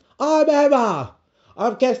 right. I'm Emma.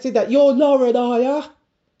 I'm guessing that you're Lauren, are you?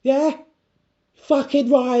 Yeah? Fucking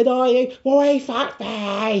Ryan, are you? Well, he fucked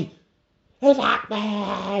me. He fucked me.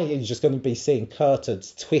 And you're just going to be seeing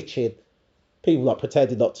curtains twitching. People like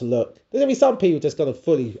pretending not to look. There's going to be some people just going to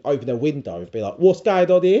fully open their window and be like, what's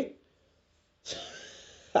going on here?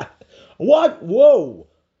 What? Whoa.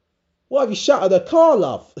 Why have you shut the car,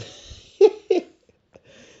 love?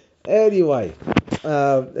 Anyway,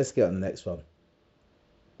 let's get on the next one.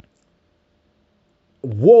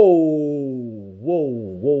 Whoa.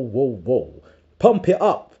 Pump it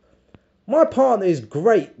up. My partner is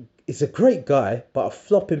great. He's a great guy, but a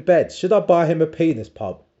flop in bed. Should I buy him a penis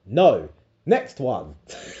pump? No. Next one.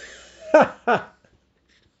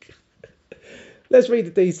 Let's read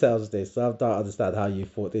the details of this. I don't understand how you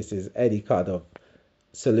thought this is any kind of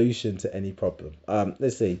solution to any problem.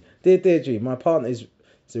 Let's see. Dear Deirdre, my partner is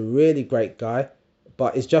a really great guy,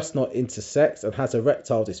 but is just not into sex and has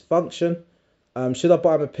erectile dysfunction. Should I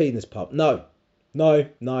buy him a penis pump? No.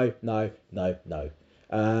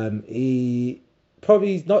 He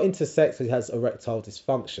probably is not into sex, but he has erectile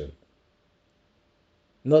dysfunction.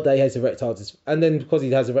 Not that he has erectile dysfunction, and then because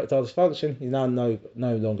he has erectile dysfunction, he's now no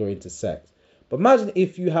longer into sex. But imagine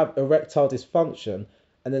if you have erectile dysfunction,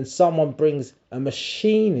 and then someone brings a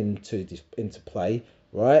machine into play,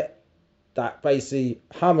 right? That basically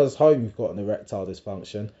hammers home you've got an erectile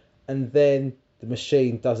dysfunction, and then the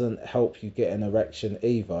machine doesn't help you get an erection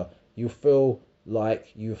either. You feel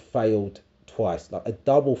like you failed twice, like a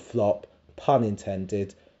double flop, pun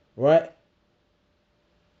intended, right?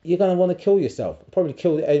 You're going to want to kill yourself. Probably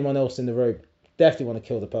kill anyone else in the room. Definitely want to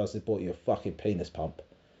kill the person who bought you a fucking penis pump.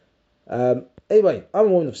 Anyway, I'm a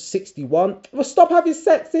woman of 61. Well, stop having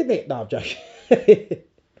sex, innit? No, I'm joking.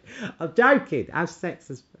 I'm joking. Have sex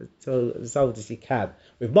as old as you can.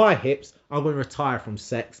 With my hips, I'm going to retire from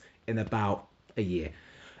sex in about a year.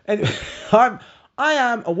 Anyway, I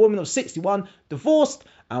am a woman of 61, divorced,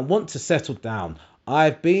 and want to settle down.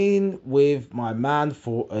 I've been with my man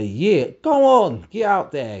for a year. Go on, get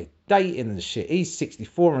out there, dating and shit. He's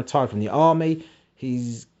 64 and retired from the army.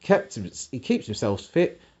 He keeps himself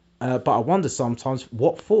fit, but I wonder sometimes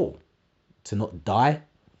what for? To not die?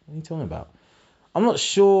 What are you talking about? I'm not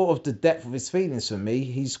sure of the depth of his feelings for me.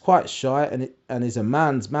 He's quite shy and is a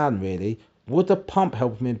man's man, really. Would a pump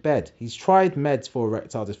help him in bed? He's tried meds for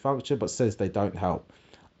erectile dysfunction, but says they don't help.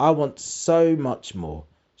 I want so much more.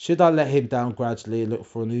 Should I let him down gradually and look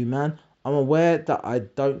for a new man? I'm aware that I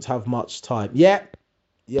don't have much time. Yeah.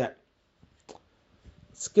 Let's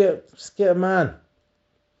get a man.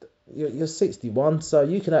 You're 61, so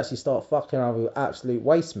you can actually start fucking around with absolute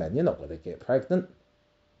waste men. You're not going to get pregnant.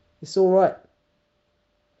 It's all right.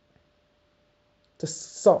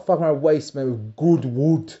 Just start fucking around with waste men with good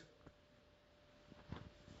wood.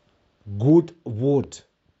 Good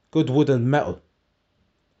wood and metal.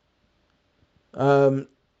 I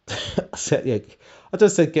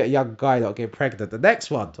just said get a young guy not get pregnant. The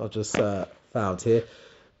next one I just found here.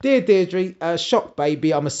 Dear Deirdre, shock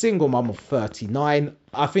baby, I'm a single mum of 39.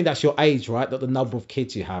 I think that's your age, right? Not the number of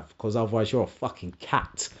kids you have, because otherwise you're a fucking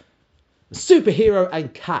cat. A superhero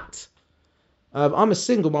and cat. I'm a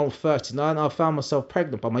single mum of 39. I found myself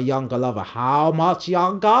pregnant by my younger lover. How much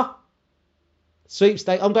younger?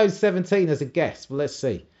 Sweepstake. I'm going 17 as a guess, but let's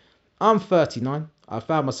see. I'm 39. I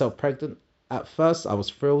found myself pregnant. At first, I was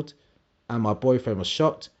thrilled, and my boyfriend was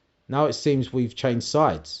shocked. Now it seems we've changed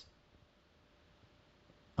sides.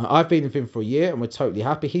 I've been with him for a year, and we're totally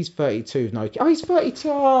happy. He's 32 with no kids. Oh, he's 32.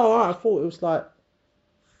 Oh, I thought it was like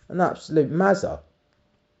an absolute mazza.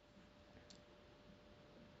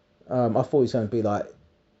 I thought he was going to be like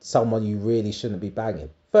someone you really shouldn't be banging.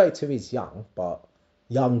 32 is young, but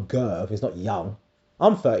younger. He's not young.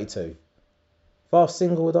 I'm 32. If I was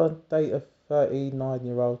single, would I date a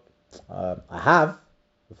 39-year-old? I have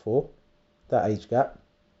before that age gap.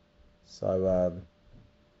 So,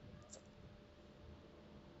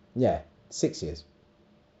 yeah, 6 years.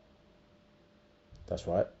 That's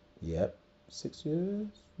right. Yep. 6 years.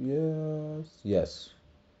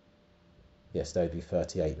 Yes, they'd be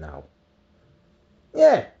 38 now.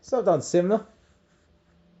 Yeah, so I've done similar.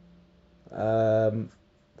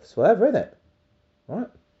 It's whatever, innit? Right?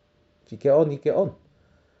 If you get on, you get on.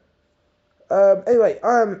 Anyway,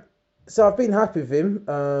 so I've been happy with him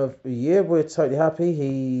for a year. We're totally happy.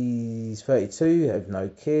 He's 32, have no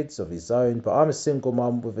kids of his own, but I'm a single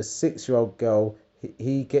mum with a 6-year-old girl.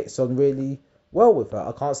 He gets on really well with her.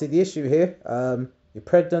 I can't see the issue here. You're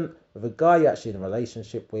pregnant. with a guy you're actually in a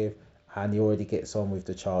relationship with and he already gets on with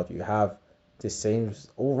the child you have. This seems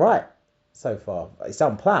all right so far. It's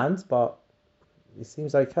unplanned, but it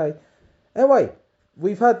seems okay. Anyway,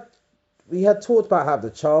 we've had we had talked about having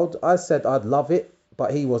a child. I said I'd love it,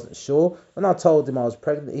 but he wasn't sure. When I told him I was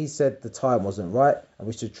pregnant, he said the time wasn't right and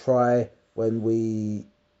we should try when we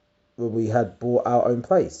had bought our own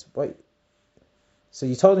place. Wait, so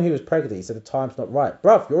you told him he was pregnant. He said the time's not right,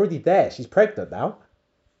 bruv. You're already there. She's pregnant now.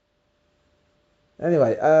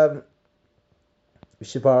 Anyway, we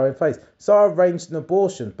should buy our own place. So I arranged an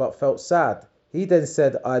abortion, but felt sad. He then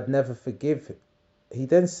said I'd never forgive. He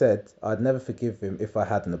then said I'd never forgive him if I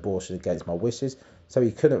had an abortion against my wishes, so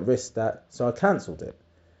he couldn't risk that, so I cancelled it.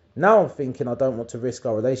 Now I'm thinking I don't want to risk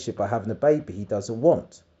our relationship by having a baby he doesn't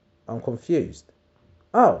want. I'm confused.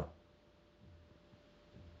 Oh.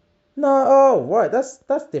 No, oh, right, that's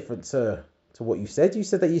different to what you said. You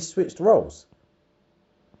said that you switched roles.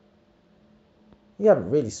 You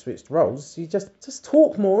haven't really switched roles. You just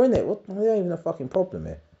talk more, innit? What? There ain't even a fucking problem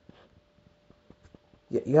here.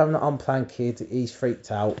 You have an unplanned kid. He's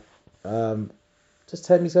freaked out. Just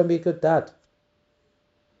tell him he's gonna be a good dad,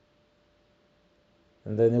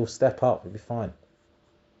 and then he'll step up. He'll be fine.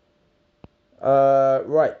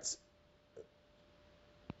 Right.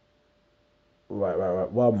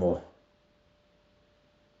 Right. One more.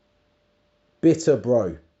 Bitter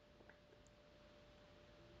bro.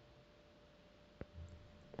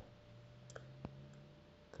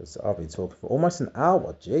 Because I've been talking for almost an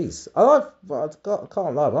hour. Jeez. I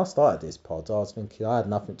can't lie. When I started this pod, I was thinking I had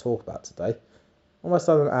nothing to talk about today. Almost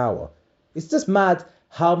done an hour. It's just mad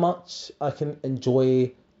how much I can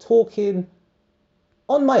enjoy talking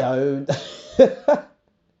on my own.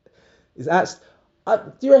 It's actually.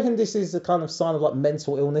 Do you reckon this is a kind of sign of like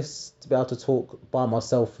mental illness to be able to talk by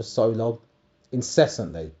myself for so long,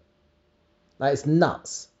 incessantly? Like it's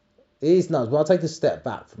nuts. It is nuts. When I take a step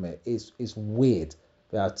back from it, it's weird to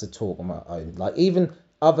be able to talk on my own. Like even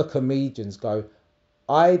other comedians go,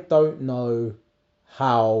 I don't know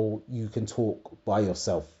how you can talk by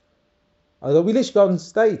yourself. I go, we literally go on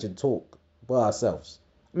stage and talk by ourselves.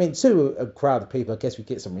 I mean, to a crowd of people, I guess we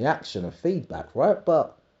get some reaction and feedback, right?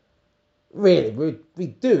 But really, we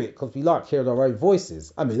do it because we like hearing our own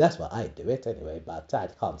voices. I mean, that's why I do it anyway, but I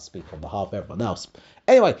can't speak on behalf of everyone else.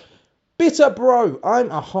 Anyway, bitter bro, I'm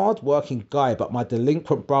a hard-working guy, but my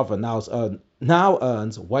delinquent brother now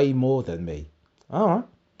earns way more than me. All right.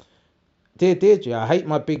 Dear Deirdre, I hate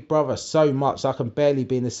my big brother so much I can barely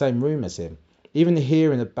be in the same room as him. Even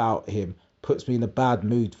hearing about him puts me in a bad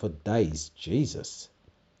mood for days. Jesus.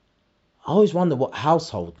 I always wonder what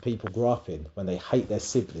household people grow up in when they hate their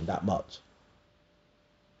sibling that much.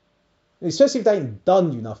 Especially if they ain't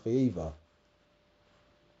done you nothing either.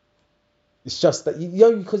 It's just that, you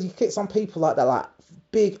know, because you get some people like that, like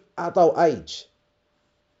big adult age.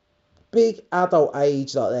 Big adult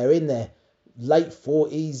age, like they're in their late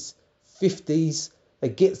 40s, 50s. They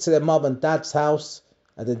get to their mum and dad's house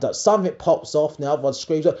and then something pops off and the other one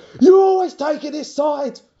screams, "You're always taking this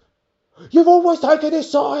side! You've always taken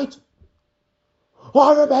this side!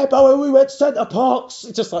 I remember when we went Centre Parks."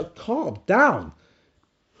 It's just like, calm down.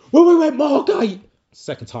 When we went Margate.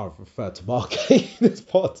 Second time I've referred to Margate in this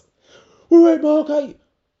pod. We went Margate.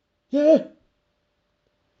 Yeah.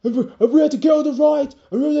 And we had to get on the ride.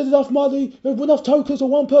 And we had enough money. And enough tokens for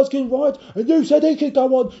one person can ride. And you said he could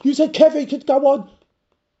go on. You said Kevin could go on.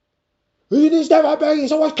 It is never me.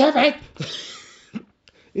 It's always Kevin.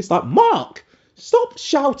 It's like, Mark, stop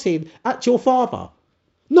shouting at your father.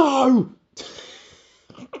 No.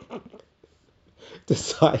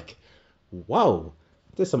 Just like, whoa,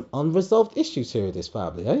 there's some unresolved issues here in this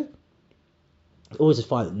family, eh? I always just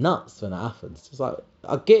find it nuts when that happens. It's like,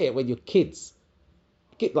 I get it when you're kids.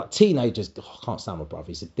 Get like teenagers, I can't stand my brother,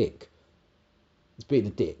 he's a dick. He's being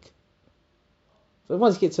a dick. But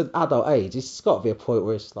once you get to an adult age, it's got to be a point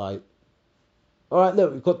where it's like, all right,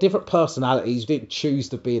 look, we've got different personalities, we didn't choose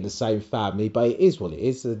to be in the same family, but it is what it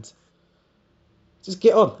is, and just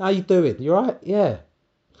get on. How you doing? You alright? Yeah.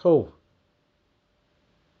 Cool.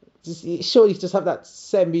 Surely just have that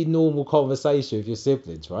semi-normal conversation with your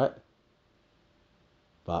siblings, right?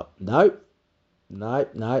 But no,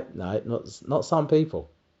 not some people.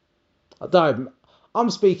 I'm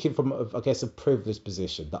speaking from, I guess, a privileged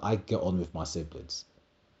position that I get on with my siblings.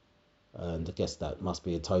 And I guess that must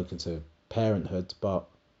be a token to parenthood, but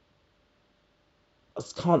I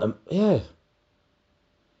just can't, yeah.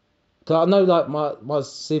 Because I know, like, my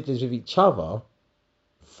siblings with each other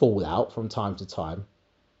fall out from time to time,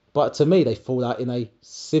 but to me, they fall out in a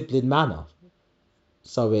sibling manner.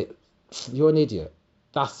 So you're an idiot.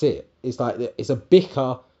 That's it. It's like, it's a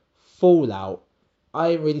bicker fallout I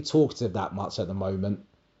ain't really talking to them that much at the moment.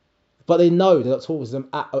 But they know they're not talking to them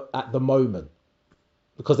at the moment.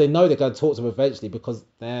 Because they know they're going to talk to them eventually because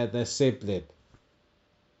they're their sibling.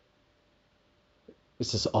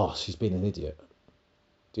 It's just, oh, she's been an idiot.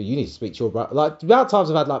 Dude, you need to speak to your brother. Like, the amount of times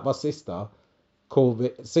I've had, like, my sister call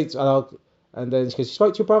me, and then she goes, you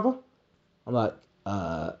spoke to your brother? I'm like,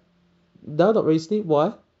 no, not recently.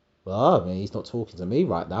 Why? Well, I mean, he's not talking to me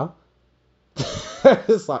right now.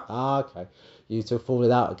 It's like, okay. You two have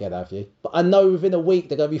fallen out again, have you? But I know within a week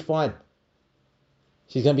they're going to be fine.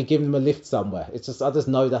 She's going to be giving them a lift somewhere. It's just, I just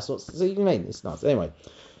know that's what, see what you mean? It's nice. Anyway,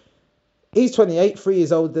 he's 28, 3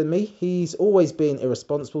 years older than me. He's always been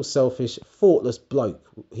irresponsible, selfish, thoughtless bloke.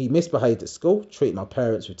 He misbehaved at school, treated my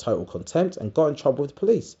parents with total contempt, and got in trouble with the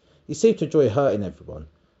police. He seemed to enjoy hurting everyone.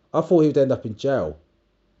 I thought he would end up in jail,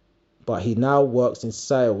 but he now works in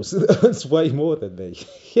sales and earns way more than me.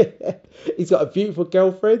 He's got a beautiful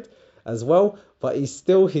girlfriend as well, but he's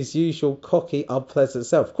still his usual cocky, unpleasant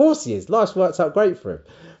self. Of course he is. Life's worked out great for him.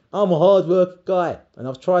 I'm a hard working guy, and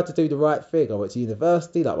I've tried to do the right thing. I went to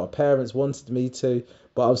university like my parents wanted me to,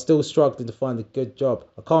 but I'm still struggling to find a good job.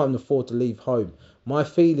 I can't even afford to leave home. My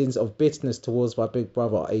feelings of bitterness towards my big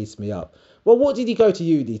brother are eating me up. Well, what did he go to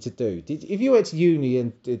uni to do? If you went to uni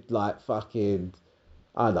and did like fucking,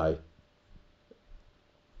 I don't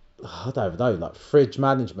even know, like fridge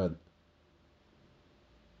management.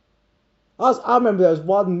 I remember there was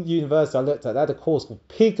one university I looked at, they had a course called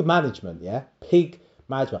pig management, yeah? Pig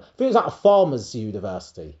management. I think it was like a farmer's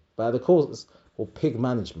university, but the course was called pig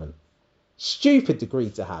management. Stupid degree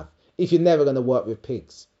to have if you're never going to work with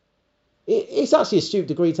pigs. It's actually a stupid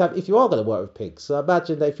degree to have if you are going to work with pigs. So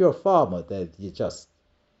imagine that if you're a farmer, then you're just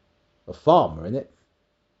a farmer, innit?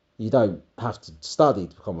 You don't have to study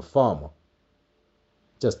to become a farmer.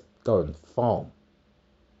 Just go and farm,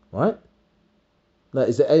 right? Now,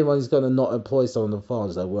 is there anyone who's going to not employ someone on the farm?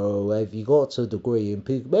 Like, well, have you got a degree in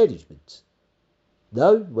pig management?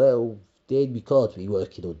 No? Well, then you can't be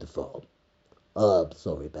working on the farm. Oh, I'm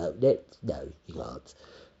sorry about that. No, you can't.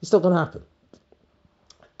 It's not going to happen.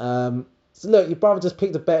 So look, your brother just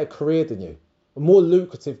picked a better career than you. A more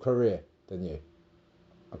lucrative career than you.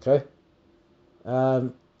 Okay?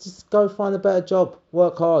 Just go find a better job.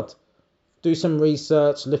 Work hard. Do some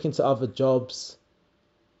research. Look into other jobs.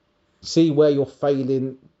 See where you're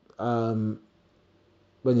failing when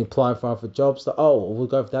you're applying for other jobs. That, oh, we'll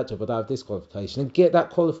go for that job, but I have this qualification. And get that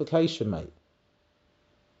qualification, mate.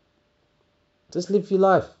 Just live your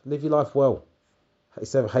life. Live your life well.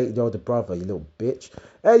 Instead of hating your older brother, you little bitch.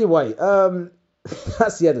 Anyway,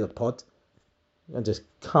 that's the end of the pod. I'm just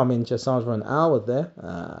coming just over an hour there.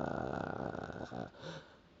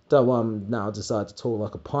 Now decide to talk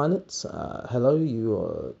like a pilot.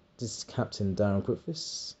 Hello, this is Captain Darren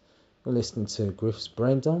Griffiths. You're listening to Griff's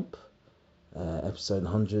Brain Dump, episode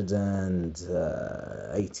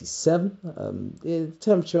 187. The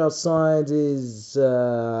temperature outside is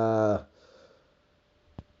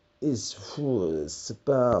it's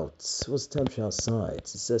about, what's the temperature outside?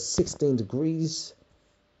 It's 16 degrees.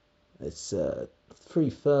 It's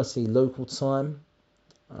 3:30 local time,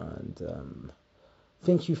 and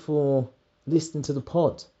thank you for listening to the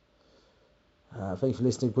pod. Thank you for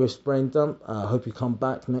listening to Griff's Brain Dump. I hope you come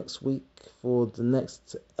back next week for the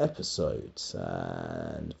next episode.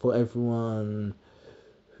 And for everyone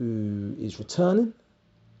who is returning,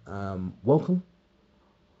 welcome.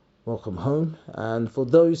 Welcome home. And for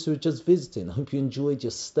those who are just visiting, I hope you enjoyed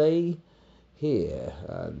your stay here.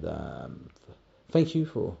 And thank you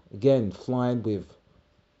for, again, flying with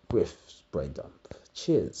Griff's Brain Dump.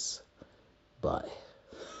 Cheers. Bye.